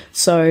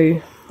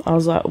 So I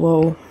was like,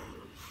 well,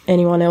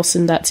 anyone else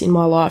that's in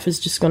my life is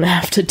just going to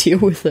have to deal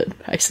with it,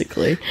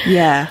 basically.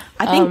 Yeah.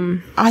 I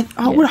think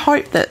I would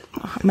hope that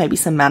maybe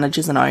some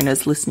managers and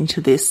owners listening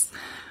to this,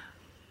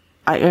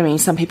 I mean,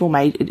 some people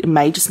it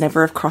may just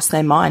never have crossed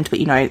their mind,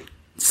 but, you know,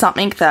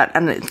 something that,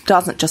 and it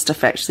doesn't just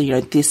affect, you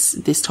know,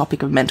 this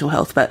topic of mental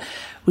health, but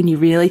when you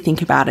really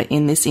think about it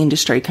in this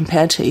industry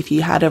compared to if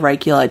you had a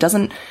regular, it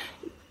doesn't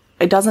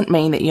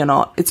mean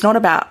that it's not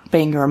about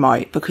being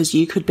remote, because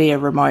you could be a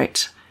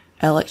remote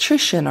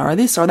electrician or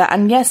this or that.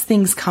 And yes,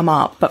 things come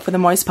up, but for the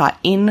most part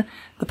in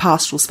the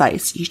pastoral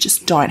space, you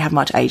just don't have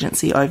much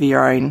agency over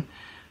your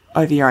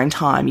own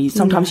time.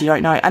 Sometimes you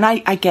don't know. And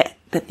I get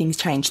that things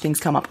change, things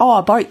come up. Oh,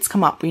 our boats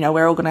come up, you know,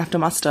 we're all going to have to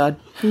muster,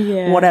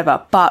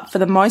 whatever. But for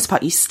the most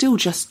part, you still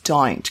just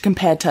don't,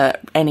 compared to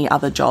any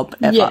other job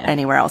ever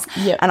anywhere else.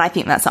 Yep. And I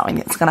think that's something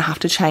that's going to have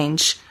to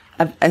change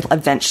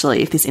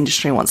eventually if this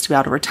industry wants to be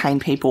able to retain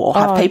people or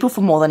have people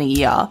for more than a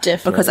year.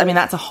 Definitely. Because, I mean,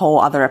 that's a whole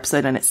other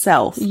episode in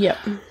itself. Yep.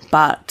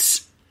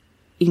 But,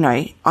 you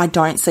know, I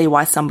don't see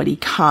why somebody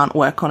can't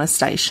work on a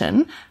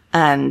station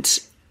and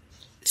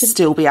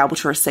still be able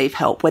to receive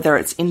help, whether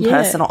it's in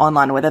person or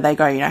online, whether they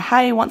go, you know,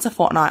 hey, once a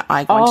fortnight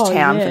I go into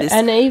town for this.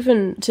 And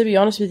even, to be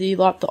honest with you,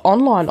 like the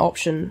online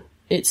option,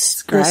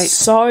 it's great. There's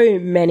so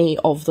many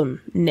of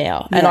them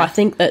now. And I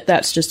think that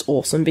that's just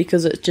awesome,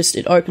 because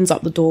it opens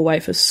up the doorway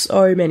for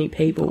so many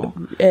people.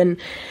 And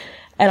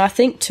I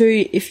think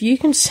too, if you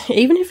can,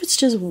 even if it's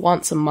just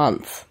once a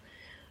month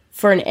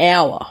for an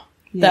hour,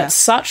 That's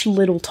such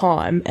little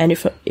time, and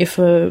if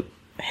a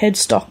head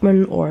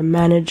stockman or a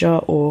manager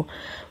or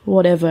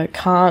whatever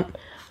can't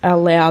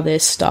allow their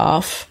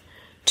staff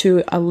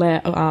to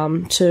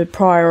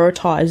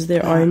prioritise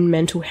their own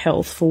mental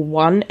health for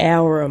 1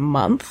 hour a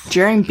month.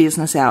 During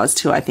business hours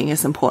too, I think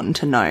is important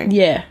to know.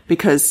 Yeah.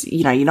 Because,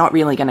 you know, you're not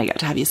really going to get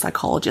to have your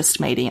psychologist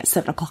meeting at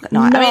 7 o'clock at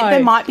night. No. I mean,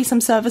 there might be some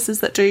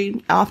services that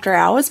do after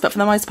hours, but for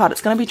the most part,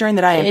 it's going to be during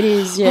the day. It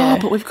is, yeah.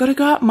 Oh, but we've got to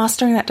go out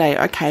mustering that day.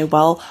 Okay,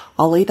 well,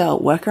 I'll either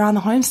work around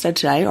the homestead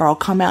today or I'll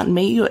come out and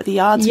meet you at the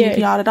yards and we've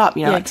yarded up.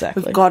 You know,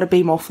 exactly. We've got to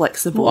be more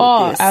flexible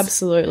with this.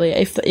 Absolutely.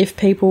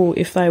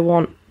 If they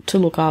want to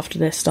look after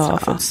their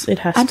staff, it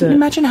has and to. And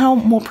imagine how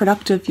more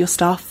productive your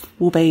staff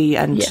will be,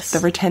 and the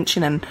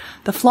retention and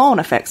the flow-on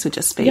effects would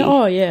just be.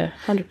 Yeah,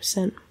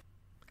 100%.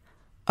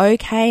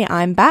 Okay,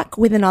 I'm back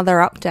with another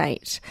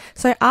update.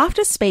 So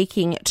after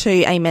speaking to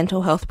a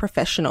mental health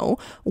professional,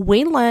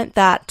 we learnt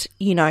that,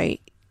 you know,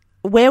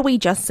 where we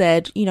just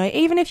said, you know,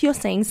 even if you're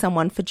seeing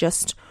someone for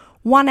just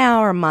 1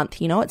 hour a month,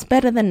 you know, it's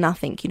better than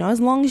nothing, you know, as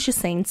long as you're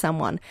seeing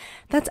someone.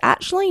 That's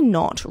actually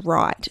not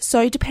right.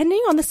 So depending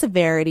on the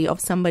severity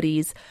of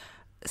somebody's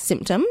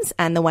symptoms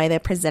and the way they're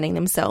presenting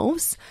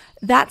themselves,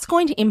 that's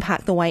going to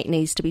impact the way it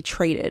needs to be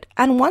treated.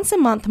 And once a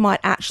month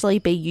might actually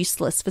be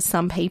useless for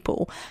some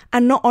people.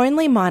 And not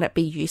only might it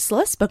be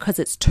useless because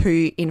it's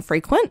too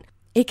infrequent,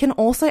 it can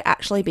also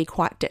actually be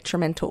quite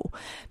detrimental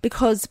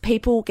because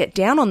people get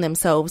down on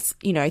themselves,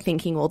 you know,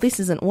 thinking, well,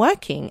 this isn't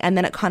working, and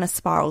then it kind of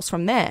spirals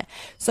from there.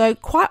 So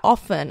quite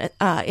often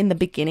in the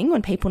beginning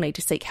when people need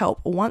to seek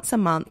help, once a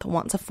month,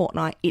 once a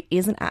fortnight, it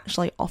isn't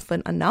actually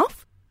often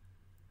enough.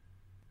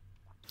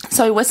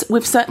 So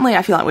we've certainly,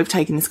 I feel like we've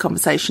taken this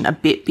conversation a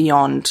bit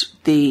beyond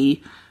the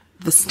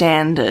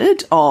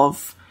standard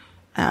of,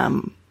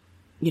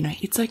 you know,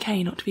 it's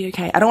okay not to be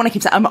okay. I don't want to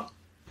keep saying,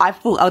 I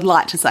would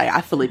like to say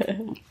I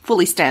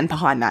fully stand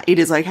behind that. It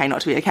is okay not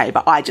to be okay.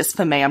 But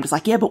for me, I'm just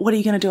like, yeah, but what are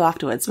you going to do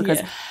afterwards?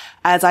 Because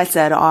as I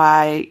said,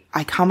 I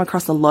come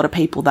across a lot of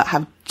people that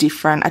have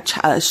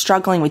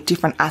struggling with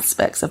different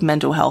aspects of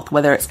mental health,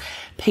 whether it's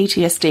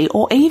PTSD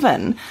or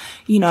even,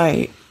 you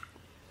know,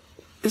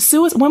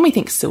 when we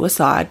think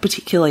suicide,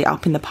 particularly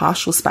up in the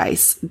pastoral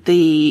space,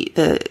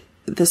 the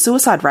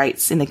suicide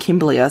rates in the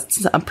Kimberley are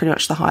pretty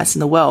much the highest in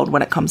the world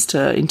when it comes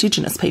to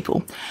Indigenous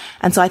people.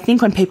 And so I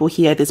think when people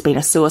hear there's been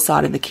a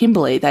suicide in the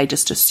Kimberley, they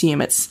just assume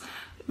it's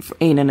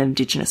in an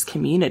Indigenous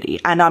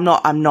community. And I'm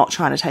not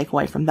trying to take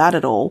away from that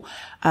at all.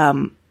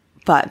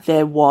 But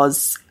there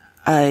was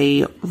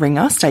a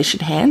ringer, station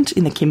hand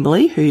in the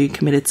Kimberley who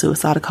committed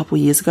suicide a couple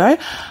of years ago.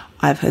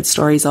 I've heard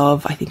stories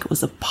of, I think it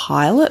was a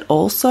pilot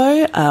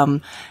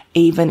also,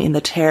 even in the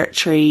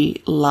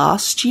Territory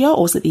last year,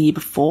 or was it the year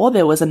before,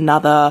 there was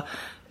another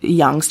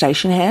young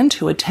station hand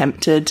who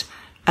attempted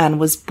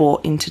and was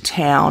brought into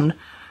town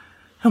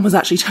and was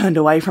actually turned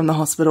away from the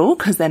hospital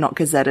because they're not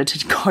gazetted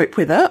to cope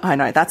with it. I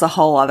know, that's a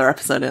whole other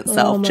episode in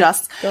itself.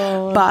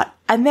 God.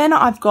 And then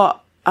I've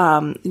got,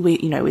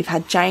 we've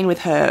had Jane with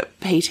her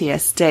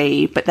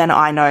PTSD, but then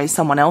I know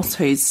someone else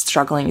who's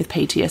struggling with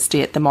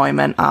PTSD at the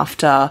moment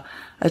after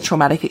a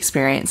traumatic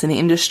experience in the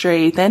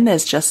industry. Then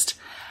there's just,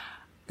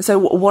 so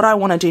what I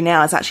want to do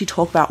now is actually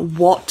talk about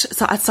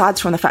so aside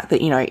from the fact that,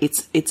 you know,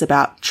 it's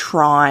about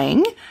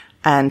trying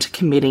and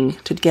committing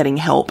to getting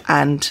help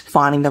and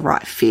finding the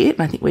right fit.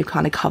 And I think we've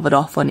kind of covered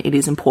off on it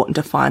is important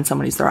to find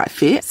someone who's the right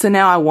fit. So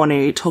now I want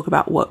to talk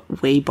about what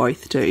we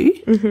both do.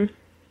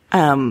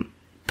 Mm-hmm.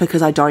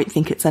 Because I don't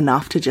think it's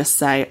enough to just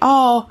say,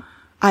 oh,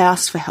 I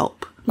asked for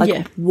help.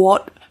 Like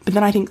what, but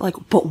then I think like,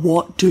 but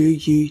what do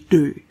you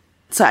do?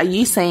 So are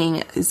you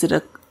saying, is it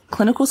a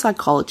clinical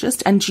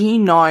psychologist? And do you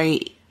know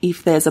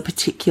if there's a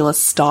particular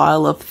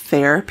style of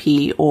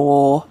therapy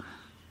or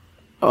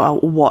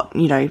what,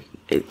 you know,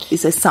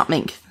 is there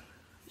something?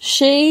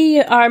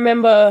 I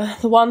remember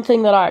the one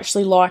thing that I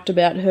actually liked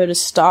about her to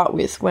start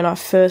with when I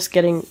first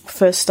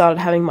started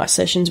having my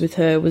sessions with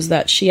her was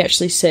that she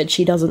actually said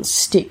she doesn't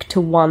stick to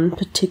one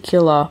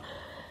particular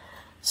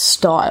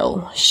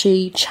style.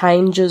 She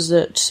changes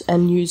it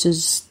and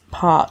uses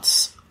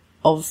parts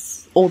of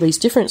all these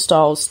different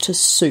styles to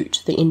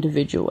suit the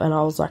individual. And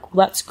I was like,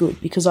 well, that's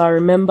good, because I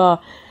remember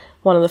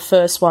one of the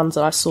first ones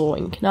that I saw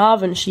in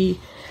Carnarvon,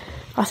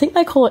 I think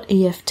they call it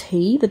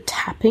EFT, the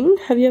tapping.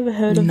 Have you ever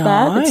heard of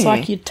that? It's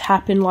like you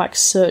tap in like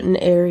certain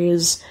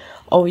areas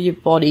of your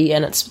body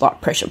and it's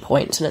like pressure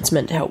points and it's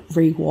meant to help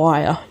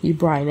rewire your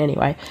brain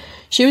anyway.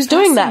 She was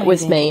doing that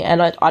with me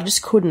and I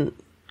just couldn't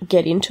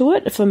get into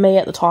it. For me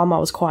at the time, I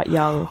was quite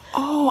young.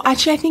 Oh,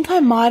 actually, I think I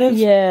might have.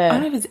 Yeah. I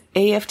don't know if it's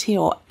EFT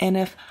or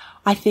NF.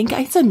 I think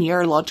it's a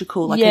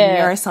neurological, like a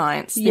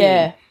neuroscience thing.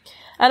 Yeah.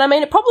 And I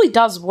mean, it probably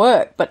does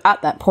work, but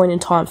at that point in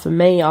time for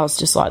me, I was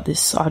just like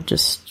this, I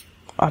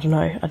don't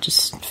know, I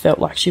just felt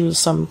like she was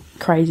some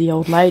crazy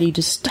old lady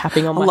just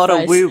tapping on my face. A lot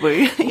of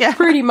woo-woo. Yeah.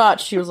 Pretty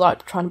much. She was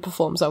like trying to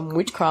perform some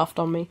witchcraft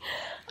on me.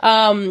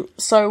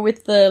 So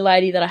with the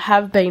lady that I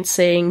have been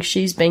seeing,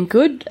 she's been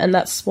good, and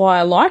that's why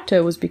I liked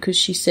her, was because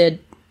she said,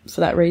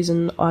 for that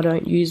reason, I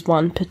don't use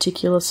one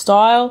particular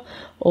style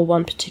or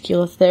one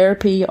particular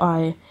therapy.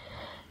 I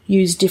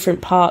use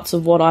different parts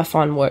of what I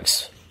find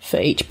works for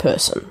each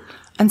person.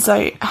 And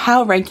so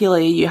how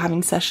regularly are you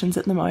having sessions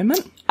at the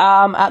moment?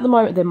 At the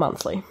moment, they're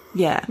monthly.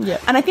 Yeah. Yeah.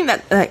 And I think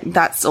that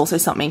that's also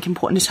something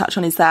important to touch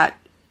on, is that,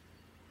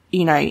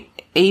 you know,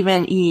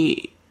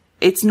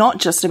 it's not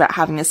just about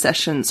having the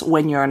sessions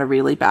when you're in a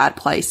really bad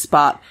place,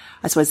 but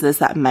I suppose there's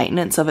that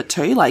maintenance of it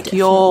too. Like, definitely.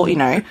 You're, you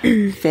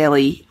know,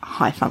 fairly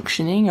high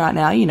functioning right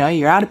now. You know,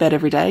 you're out of bed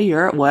every day,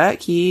 you're at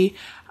work, we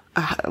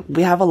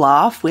have a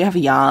laugh, we have a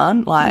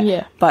yarn, like,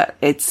 yeah. But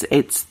it's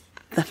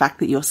the fact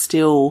that you're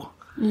still.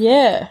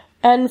 Yeah.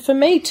 And for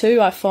me too,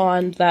 I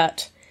find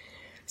that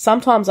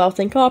sometimes I'll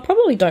think, I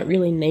probably don't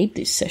really need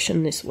this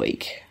session this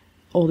week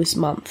or this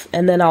month.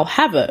 And then I'll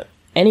have it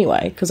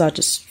anyway, because I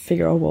just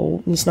figure,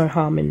 well, there's no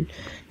harm in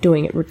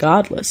doing it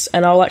regardless.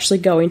 And I'll actually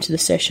go into the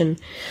session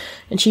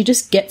and she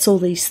just gets all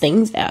these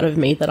things out of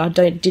me that I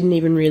didn't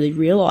even really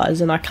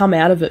realise. And I come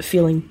out of it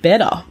feeling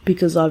better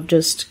because I've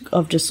just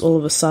all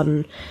of a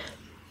sudden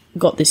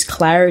got this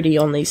clarity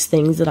on these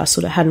things that I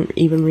sort of hadn't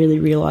even really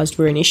realised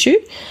were an issue.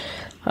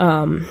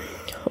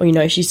 Or, you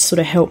know, she's sort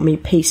of helped me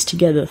piece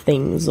together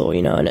things, or,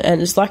 you know,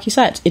 and it's like you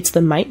say, it's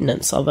the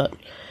maintenance of it.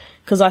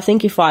 Because I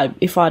think if I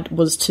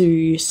was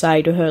to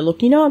say to her,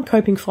 look, you know, I'm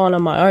coping fine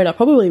on my own, I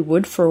probably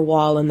would for a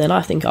while, and then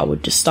I think I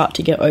would just start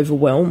to get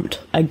overwhelmed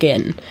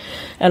again,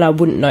 and I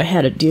wouldn't know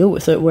how to deal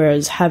with it,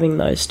 whereas having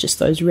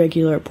those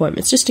regular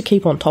appointments just to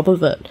keep on top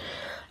of it.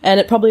 And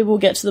it probably will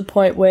get to the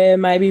point where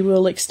maybe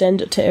we'll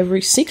extend it to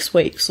every 6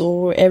 weeks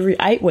or every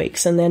 8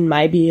 weeks, and then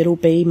maybe it'll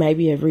be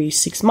every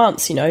 6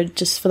 months, you know,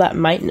 just for that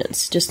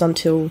maintenance, just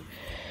until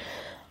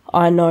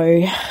I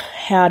know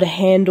how to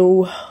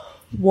handle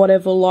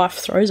whatever life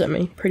throws at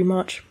me, pretty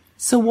much.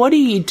 So what are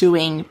you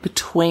doing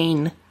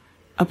between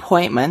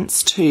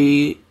appointments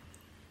to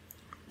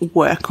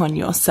work on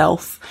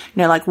yourself?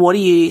 You know, like,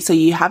 so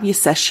you have your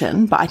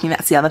session, but I think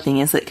that's the other thing,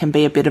 is that it can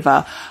be a bit of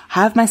a,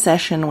 have my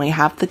session, we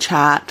have the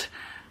chat,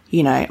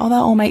 you know, that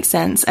all makes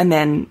sense. And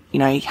then, you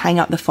know, you hang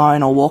up the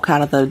phone or walk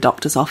out of the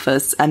doctor's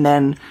office, and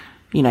then,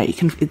 you know, it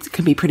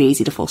can be pretty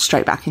easy to fall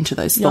straight back into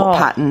those thought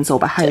patterns or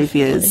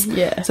behaviours.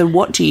 Yeah. So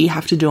what do you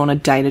have to do on a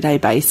day-to-day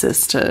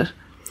basis to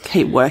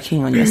keep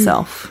working on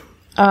yourself?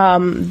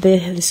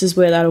 This is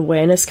where that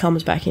awareness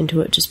comes back into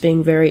it, just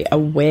being very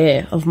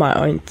aware of my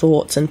own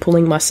thoughts and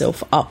pulling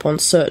myself up on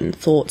certain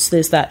thoughts.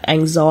 There's that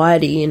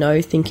anxiety, you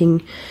know,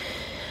 thinking,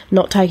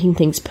 not taking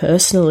things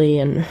personally,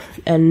 and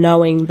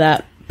knowing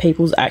that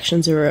people's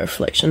actions are a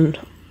reflection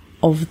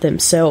of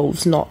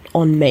themselves, not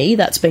on me.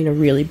 That's been a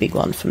really big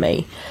one for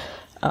me.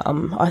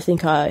 I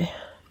think I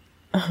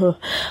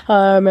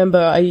remember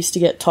I used to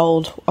get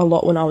told a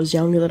lot when I was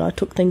younger that I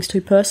took things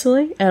too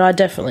personally, and I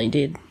definitely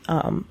did.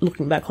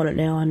 Looking back on it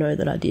now, I know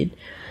that I did.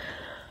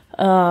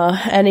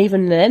 And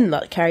even then,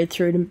 that carried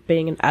through to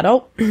being an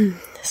adult.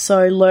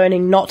 So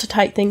learning not to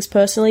take things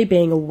personally,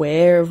 being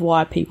aware of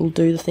why people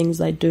do the things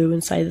they do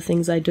and say the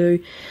things they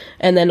do,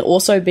 and then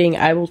also being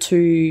able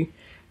to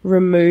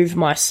remove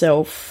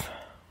myself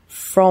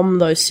from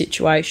those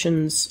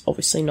situations,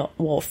 obviously not,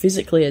 well,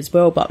 physically as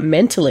well, but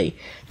mentally,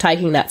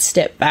 taking that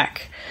step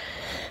back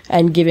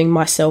and giving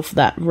myself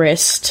that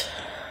rest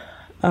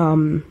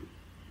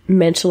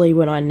mentally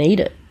when I need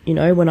it, you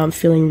know, when I'm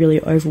feeling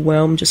really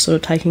overwhelmed, just sort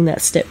of taking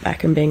that step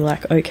back and being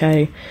like,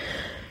 okay,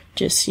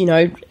 just, you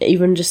know,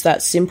 even just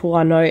that simple,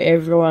 I know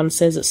everyone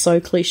says it's so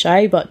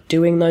cliche, but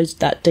doing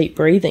that deep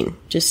breathing,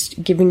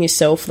 just giving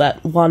yourself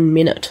that 1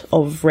 minute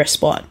of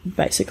respite,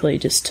 basically,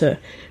 just to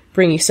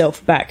bring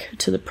yourself back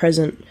to the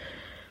present,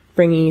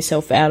 bringing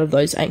yourself out of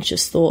those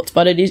anxious thoughts.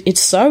 But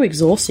it's so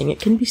exhausting. It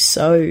can be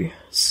so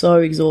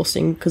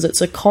exhausting because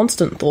it's a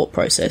constant thought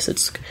process.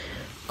 It's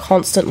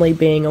constantly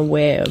being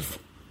aware of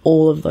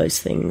all of those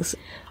things.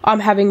 I'm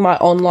having my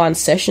online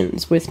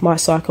sessions with my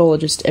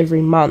psychologist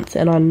every month,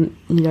 and I'm,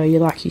 you know,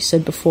 like you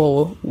said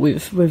before, we're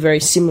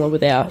very similar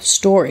with our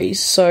stories.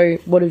 So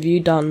what have you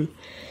done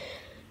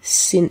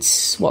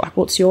since,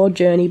 what's your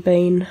journey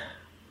been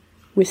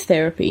with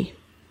therapy?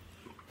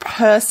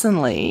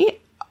 Personally,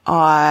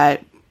 I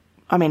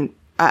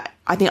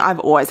think I've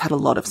always had a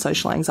lot of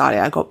social anxiety.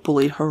 I got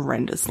bullied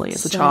horrendously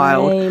as a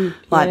child.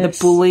 Like, the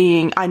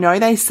bullying, I know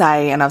they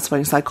say, and I've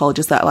spoken to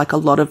psychologists, that like a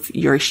lot of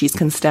your issues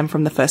can stem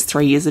from the first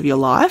 3 years of your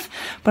life.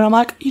 But I'm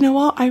like, you know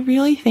what? I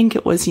really think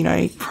it was, you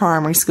know,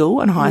 primary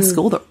school and high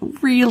school that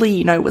really,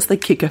 you know, was the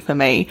kicker for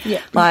me.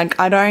 Yeah. Like,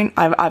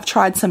 I've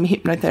tried some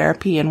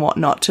hypnotherapy and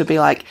whatnot to be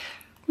like,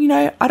 you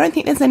know, I don't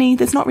think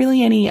there's not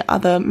really any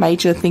other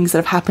major things that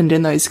have happened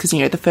in those, because,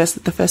 you know, the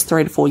first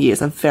 3 to 4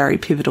 years are very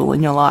pivotal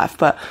in your life.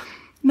 But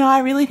no, I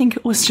really think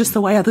it was just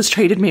the way others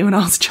treated me when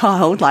I was a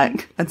child,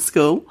 like at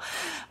school.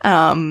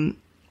 And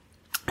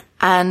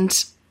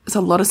so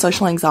a lot of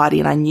social anxiety,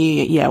 and I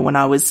knew,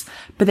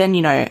 but then,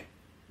 you know,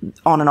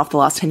 on and off the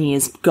last 10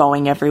 years,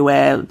 going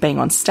everywhere, being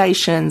on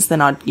stations,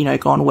 then I'd, you know,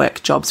 go and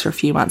work jobs for a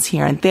few months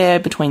here and there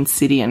between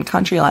city and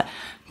country, like,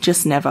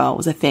 just never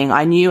was a thing.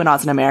 I knew when I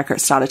was in America,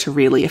 it started to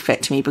really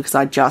affect me because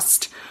I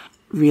just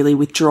really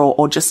withdraw,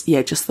 or just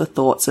the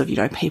thoughts of,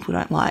 people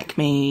don't like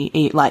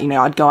me. Like,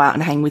 I'd go out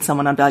and hang with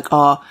someone, I'd be like,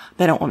 oh,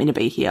 they don't want me to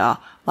be here.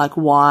 Like,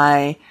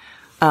 why,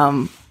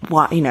 oh,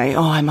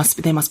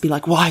 they must be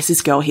like, why is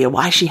this girl here?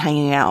 Why is she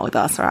hanging out with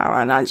us?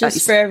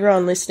 And for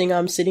everyone listening,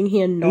 I'm sitting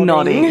here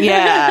nodding.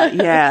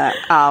 Yeah.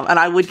 And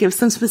I would give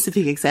some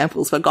specific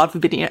examples, but God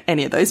forbid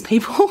any of those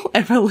people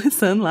ever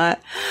listen.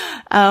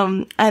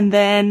 And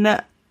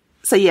then,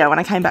 so yeah, when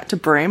I came back to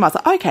Broome, I was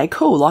like, okay,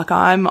 cool. Like,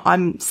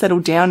 I'm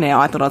settled down now.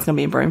 I thought I was going to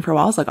be in Broome for a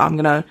while. I was like, I'm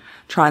going to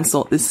try and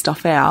sort this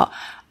stuff out.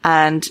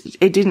 And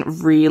it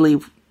didn't really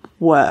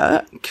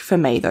work for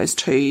me, those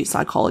two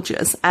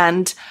psychologists.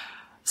 And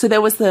so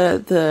there was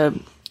the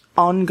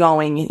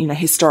ongoing,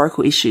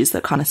 historical issues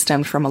that kind of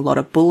stemmed from a lot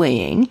of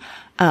bullying.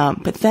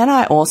 But then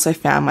I also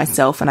found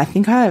myself, and I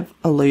think I've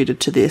alluded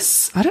to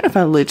this, I don't know if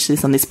I alluded to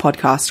this on this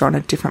podcast or on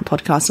a different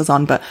podcast I was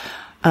on, but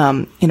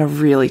in a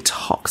really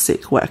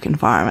toxic work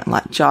environment.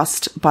 Like,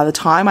 just by the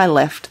time I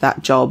left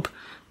that job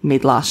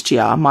mid last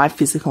year, my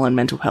physical and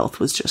mental health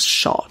was just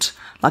shot.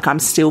 Like, I'm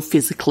still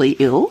physically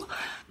ill,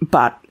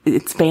 but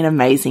it's been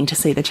amazing to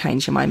see the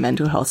change in my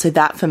mental health. So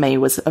that for me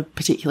was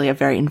particularly a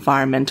very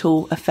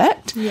environmental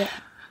effect. Yeah.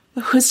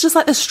 It was just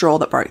like the straw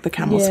that broke the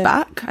camel's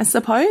back, I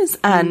suppose.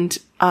 And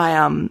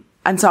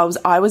so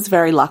I was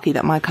very lucky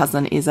that my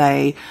cousin is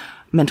a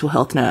mental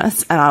health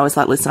nurse, and I was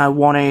like, listen, I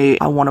want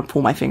to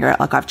pull my finger out.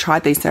 Like, I've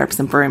tried these therapists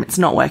in Broome, it's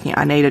not working.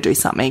 I need to do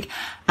something.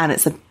 And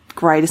it's the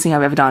greatest thing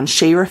I've ever done.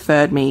 She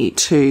referred me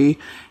to,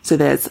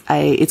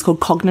 it's called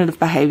cognitive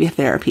behavior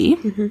therapy.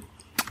 Mm-hmm.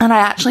 And I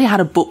actually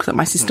had a book that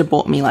my sister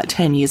bought me like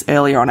 10 years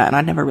earlier on it, and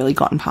I'd never really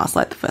gotten past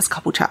like the first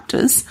couple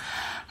chapters.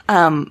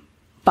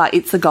 But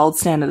it's the gold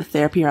standard of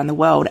therapy around the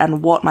world.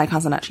 And what my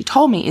cousin actually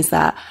told me is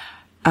that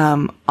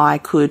I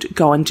could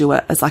go and do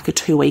it as like a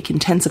 2-week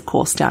intensive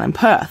course down in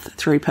Perth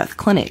through Perth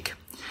Clinic.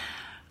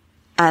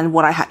 And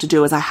what I had to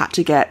do is I had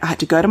to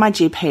go to my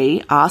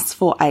GP, ask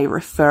for a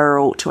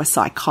referral to a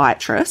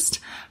psychiatrist,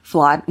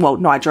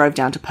 I drove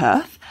down to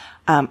Perth,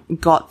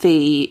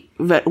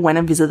 went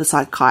and visited the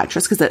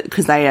psychiatrist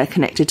because they are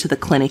connected to the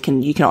clinic,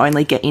 and you can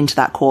only get into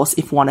that course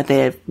if one of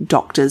their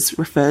doctors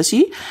refers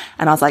you.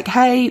 And I was like,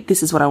 hey,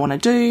 this is what I want to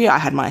do. I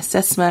had my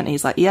assessment. And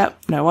he's like, yep,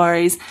 no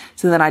worries.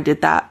 So then I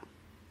did that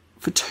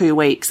for 2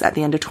 weeks at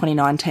the end of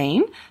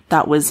 2019.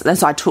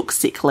 So I took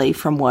sick leave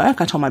from work.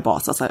 I told my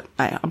boss, I was like,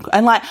 hey,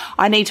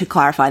 I need to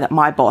clarify that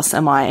my boss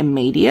and my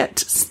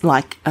immediate,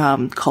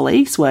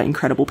 colleagues were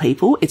incredible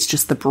people. It's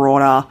just the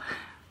broader,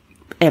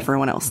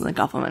 everyone else in the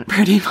government,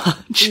 pretty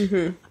much.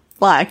 Mm-hmm.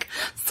 Like,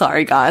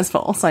 sorry guys, but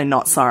also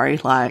not sorry.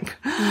 So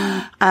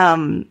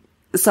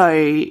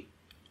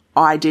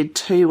I did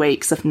 2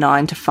 weeks of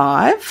 9 to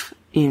 5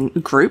 in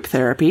group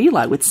therapy,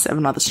 like with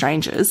 7 other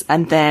strangers,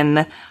 and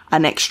then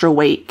an extra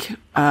week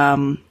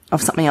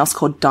of something else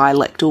called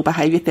dialectal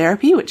behavior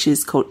therapy, which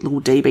is called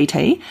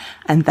DBT,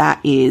 and that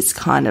is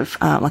kind of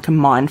like a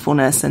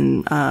mindfulness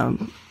and that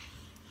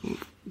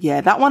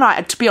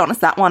one, to be honest,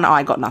 that one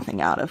I got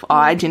nothing out of.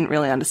 I didn't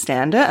really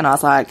understand it, and I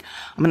was like,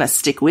 I'm going to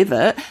stick with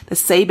it. The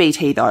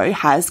CBT, though,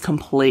 has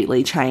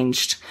completely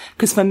changed,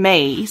 because for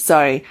me,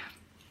 so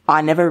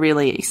I never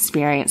really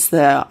experienced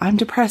I'm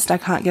depressed, I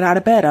can't get out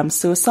of bed, I'm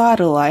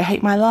suicidal, I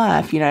hate my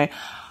life,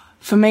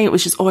 For me, it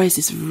was just always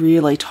this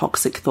really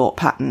toxic thought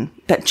pattern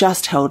that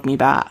just held me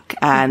back.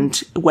 And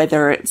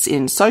whether it's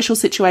in social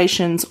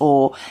situations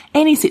or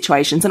any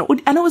situations, and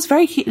it was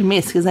very hit and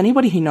miss, because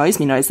anybody who knows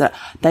me knows that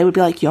they would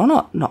be like, you're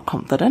not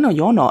confident, or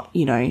you're not,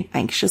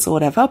 anxious or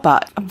whatever,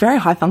 but a very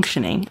high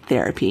functioning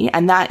therapy.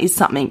 And that is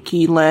something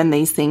you learn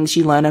these things,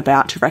 you learn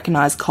about to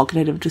recognize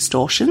cognitive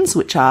distortions,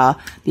 which are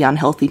the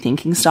unhealthy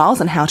thinking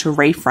styles, and how to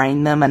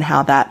reframe them, and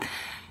how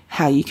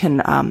you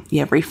can,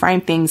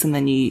 reframe things, and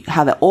then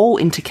how that all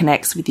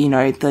interconnects with,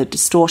 the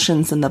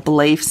distortions and the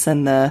beliefs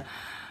and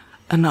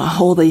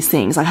all these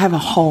things. I have a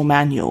whole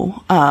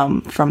manual,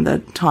 from the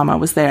time I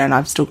was there, and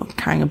I've still got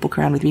carrying a book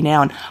around with me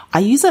now, and I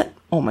use it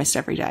almost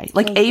every day.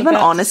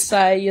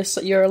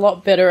 You're a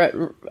lot better at,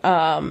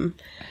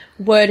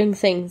 wording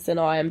things than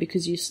I am,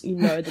 because you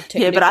know the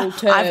technical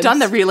terms. I've done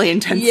the really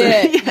intensive.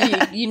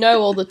 Yeah. You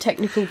know all the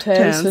technical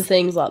terms for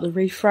things like the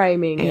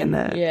reframing and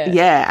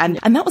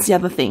that was the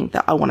other thing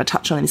that I want to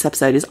touch on in this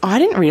episode is I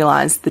didn't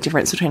realize the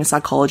difference between a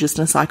psychologist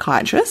and a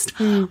psychiatrist.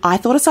 I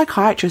thought a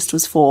psychiatrist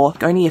was for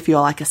only if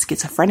you're like a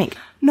schizophrenic.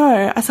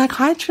 No, a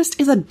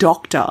psychiatrist is a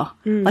doctor,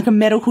 like a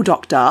medical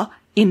doctor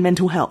in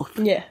mental health.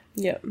 Yeah.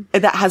 Yeah.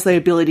 That has the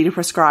ability to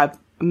prescribe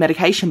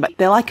medication, but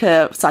they're like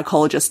a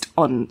psychologist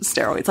on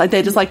steroids. Like,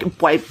 they're just like,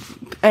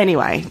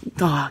 anyway,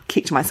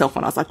 kicked myself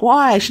when I was like,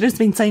 why? I should have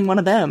been seeing one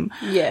of them.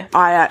 Yeah.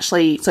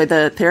 So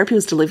the therapy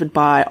was delivered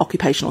by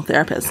occupational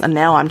therapists, and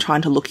now I'm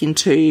trying to look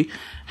into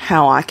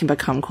how I can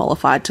become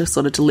qualified to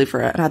sort of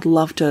deliver it. And I'd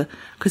love to,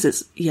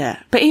 because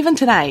but even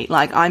today,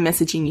 like, I'm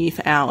messaging you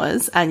for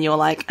hours and you're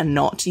like,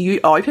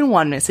 you open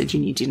one message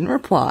and you didn't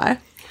reply.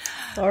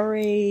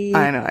 Sorry.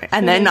 I know.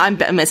 And then I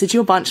messaged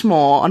you a bunch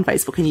more on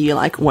Facebook and you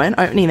like weren't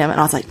opening them. And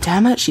I was like,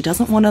 damn it, she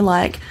doesn't want to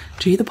like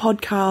do the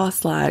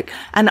podcast. Like,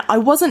 and I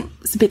wasn't,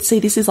 but see,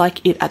 this is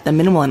like it at the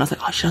minimal. And I was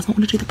like, oh, she doesn't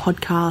want to do the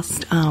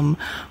podcast.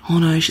 Oh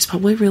no, she's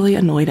probably really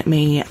annoyed at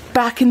me.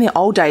 Back in the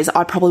old days,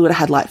 I probably would have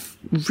had like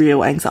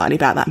real anxiety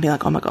about that and be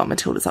like, oh my God,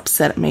 Matilda's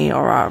upset at me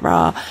or rah,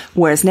 rah.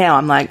 Whereas now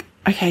I'm like,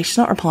 okay, she's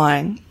not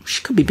replying.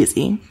 She could be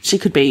busy. She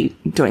could be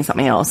doing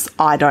something else.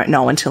 I don't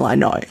know until I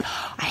know.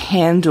 I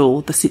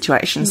handle the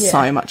situation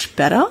so much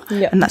better.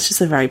 Yep. And that's just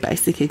a very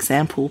basic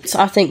example. So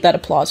I think that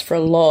applies for a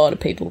lot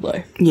of people,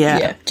 though.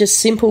 Yeah. Just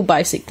simple,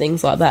 basic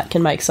things like that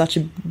can make such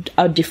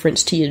a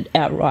difference to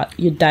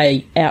your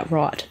day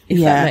outright, if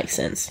that makes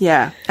sense.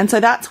 Yeah. And so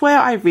that's where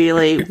I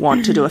really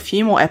want to do a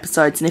few more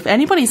episodes. And if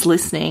anybody's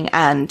listening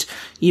and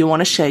you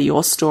want to share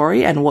your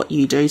story and what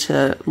you do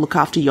to look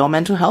after your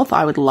mental health,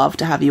 I would love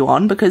to have you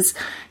on because,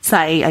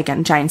 say,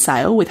 again, Jane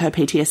Sale with her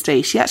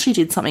PTSD, she actually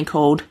did something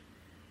called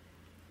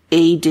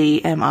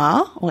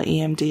EDMR or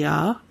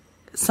EMDR.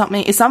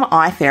 It's some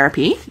eye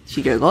therapy. If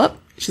you Google it.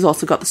 She's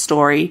also got the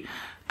story,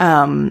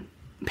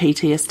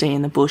 PTSD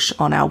in the bush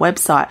on our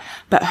website.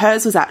 But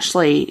hers was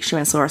actually, she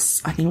went and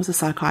saw I think it was a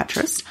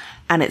psychiatrist.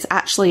 And it's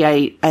actually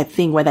a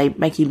thing where they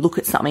make you look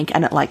at something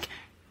and it like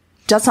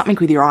does something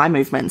with your eye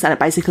movements and it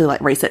basically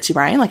like resets your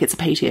brain. Like it's a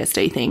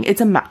PTSD thing.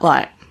 It's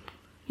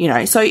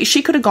so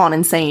she could have gone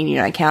and seen,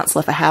 a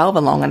counsellor for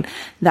however long and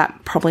that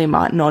probably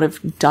might not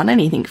have done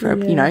anything for,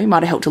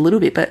 might have helped a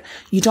little bit, but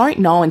you don't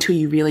know until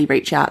you really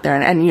reach out there.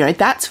 And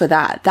that's for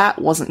that. That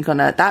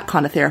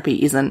kind of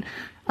therapy isn't,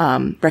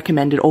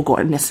 recommended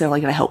or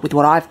necessarily going to help with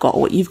what I've got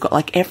or what you've got.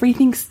 Like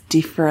everything's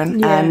different.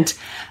 Yeah.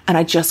 And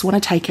I just want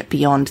to take it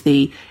beyond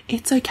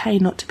it's okay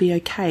not to be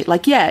okay.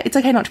 Like, yeah, it's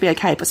okay not to be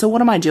okay. But so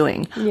what am I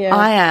doing? Yeah.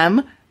 I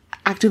am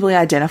actively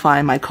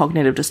identifying my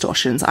cognitive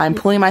distortions. I'm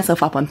pulling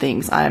myself up on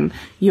things.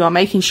 You are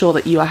making sure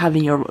that you are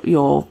having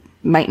your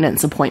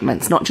maintenance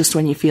appointments, not just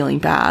when you're feeling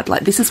bad.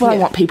 Like this is what I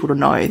want people to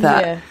know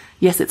that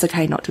yes, it's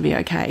okay not to be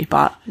okay,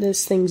 but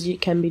there's things you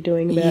can be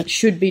doing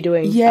should be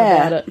doing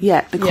about it.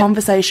 Yeah. The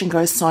conversation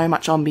goes so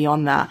much on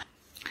beyond that.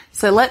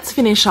 So let's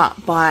finish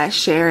up by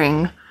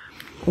sharing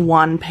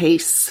one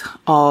piece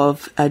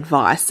of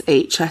advice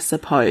each, I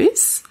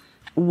suppose.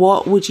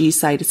 What would you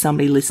say to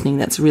somebody listening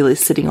that's really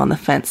sitting on the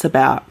fence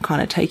about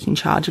kind of taking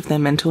charge of their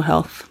mental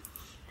health?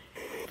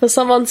 For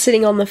someone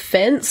sitting on the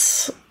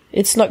fence,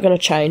 it's not going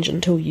to change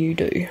until you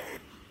do.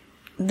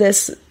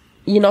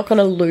 You're not going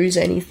to lose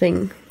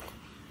anything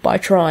by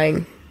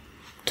trying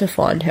to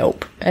find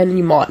help. And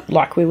you might,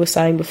 like we were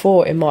saying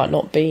before, it might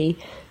not be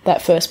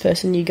that first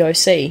person you go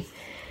see.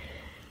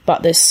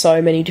 But there's so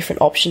many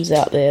different options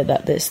out there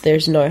that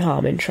there's no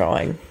harm in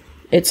trying.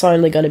 It's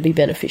only going to be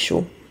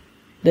beneficial.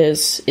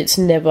 It's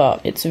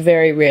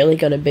very rarely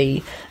going to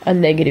be a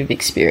negative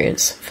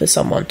experience for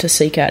someone to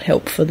seek out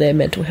help for their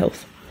mental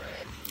health.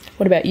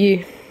 What about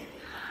you?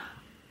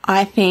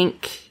 I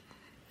think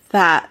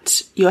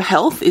that your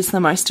health is the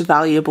most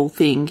valuable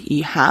thing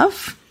you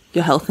have,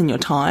 your health and your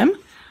time.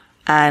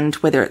 And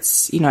whether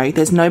it's,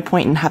 there's no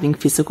point in having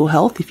physical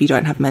health if you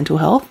don't have mental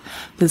health.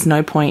 There's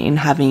no point in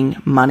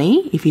having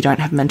money if you don't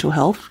have mental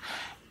health.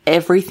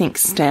 Everything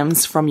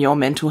stems from your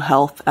mental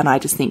health. And I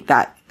just think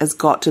that has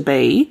got to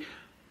be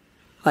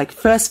like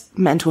first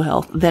mental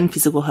health, then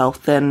physical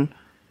health, then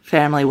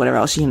family, whatever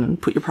else you can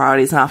put your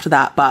priorities in after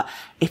that. But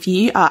if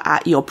you are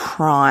at your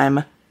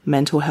prime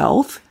mental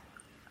health,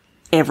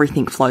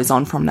 everything flows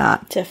on from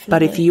that. Definitely.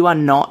 But if you are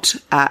not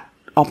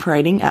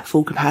operating at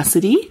full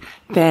capacity,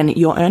 then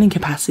your earning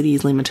capacity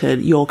is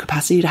limited. Your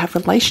capacity to have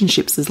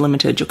relationships is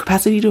limited. Your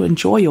capacity to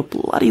enjoy your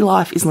bloody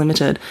life is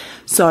limited.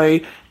 So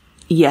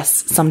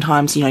yes,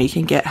 sometimes, you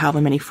can get however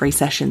many free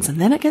sessions and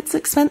then it gets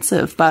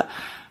expensive, but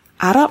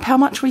add up how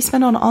much we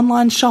spend on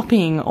online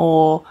shopping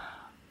or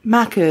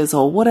Macca's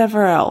or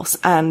whatever else.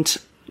 And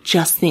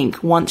just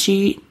think, once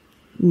you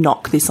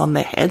knock this on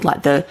the head,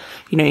 like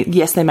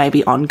yes, there may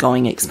be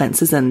ongoing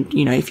expenses and,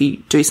 if you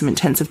do some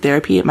intensive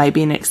therapy, it may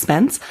be an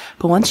expense.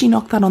 But once you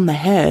knock that on the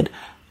head,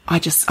 I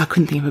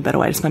couldn't think of a better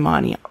way to spend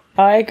money.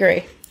 I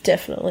agree.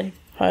 Definitely.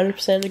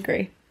 100%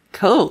 agree.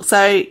 Cool.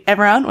 So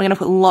everyone, we're going to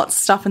put lots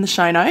of stuff in the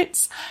show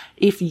notes.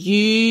 If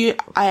you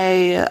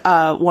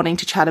are wanting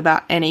to chat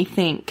about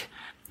anything,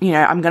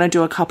 I'm going to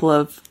do a couple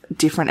of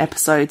different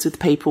episodes with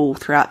people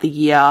throughout the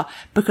year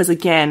because,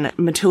 again,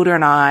 Matilda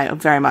and I are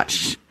very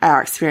much,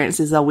 our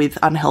experiences are with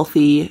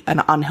unhealthy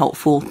and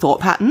unhelpful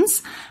thought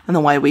patterns and the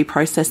way we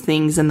process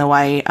things and the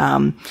way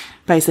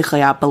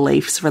basically our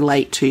beliefs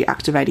relate to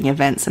activating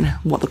events and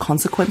what the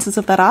consequences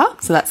of that are.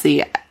 So that's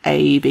the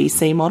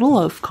ABC model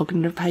of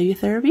cognitive behavior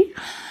therapy.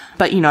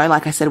 But,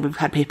 like I said, we've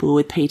had people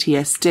with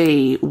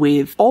PTSD,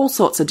 with all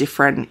sorts of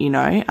different,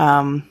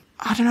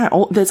 I don't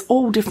know, there's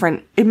all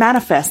different, it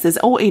manifests, there's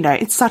all,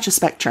 it's such a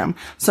spectrum.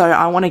 So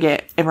I want to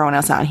get everyone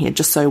else out here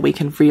just so we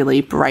can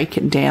really break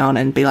it down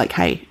and be like,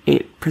 hey,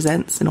 it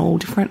presents in all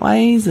different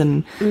ways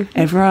and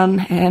everyone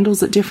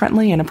handles it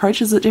differently and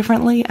approaches it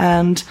differently.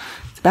 And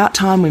it's about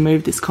time we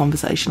move this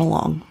conversation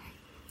along.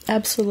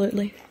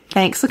 Absolutely.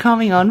 Thanks for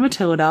coming on,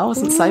 Matilda.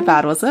 Wasn't so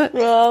bad, was it?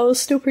 Oh, it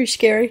was still pretty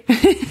scary.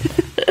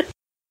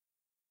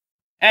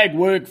 Ag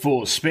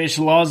Workforce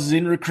specialises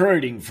in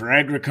recruiting for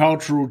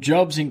agricultural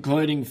jobs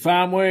including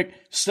farm work,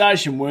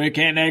 station work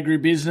and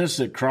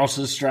agribusiness across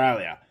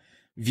Australia.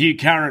 View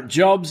current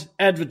jobs,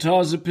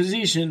 advertise a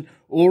position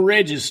or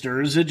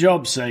register as a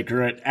job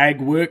seeker at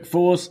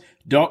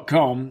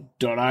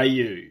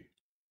agworkforce.com.au.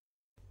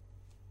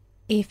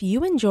 If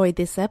you enjoyed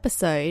this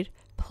episode,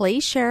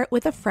 please share it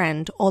with a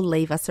friend or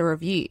leave us a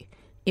review.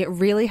 It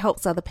really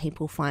helps other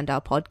people find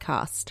our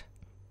podcast.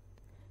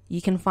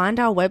 You can find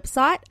our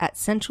website at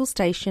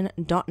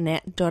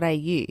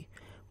centralstation.net.au,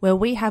 where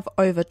we have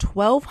over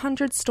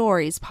 1,200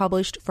 stories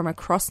published from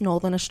across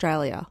Northern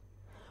Australia.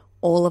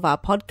 All of our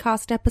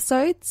podcast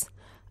episodes,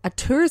 a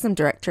tourism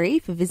directory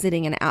for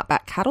visiting an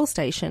outback cattle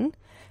station,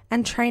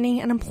 and training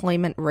and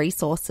employment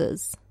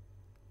resources.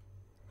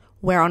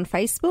 We're on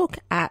Facebook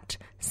at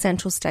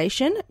Central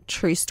Station,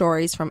 True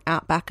Stories from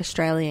Outback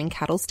Australian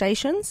Cattle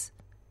Stations,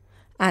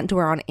 and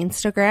we're on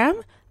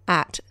Instagram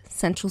at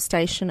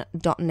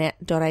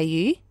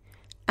centralstation.net.au,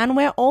 and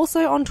we're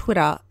also on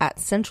Twitter at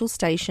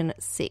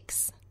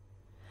centralstation6.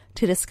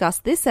 To discuss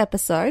this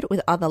episode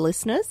with other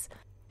listeners,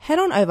 head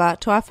on over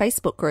to our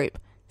Facebook group,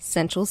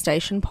 Central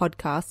Station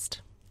Podcast.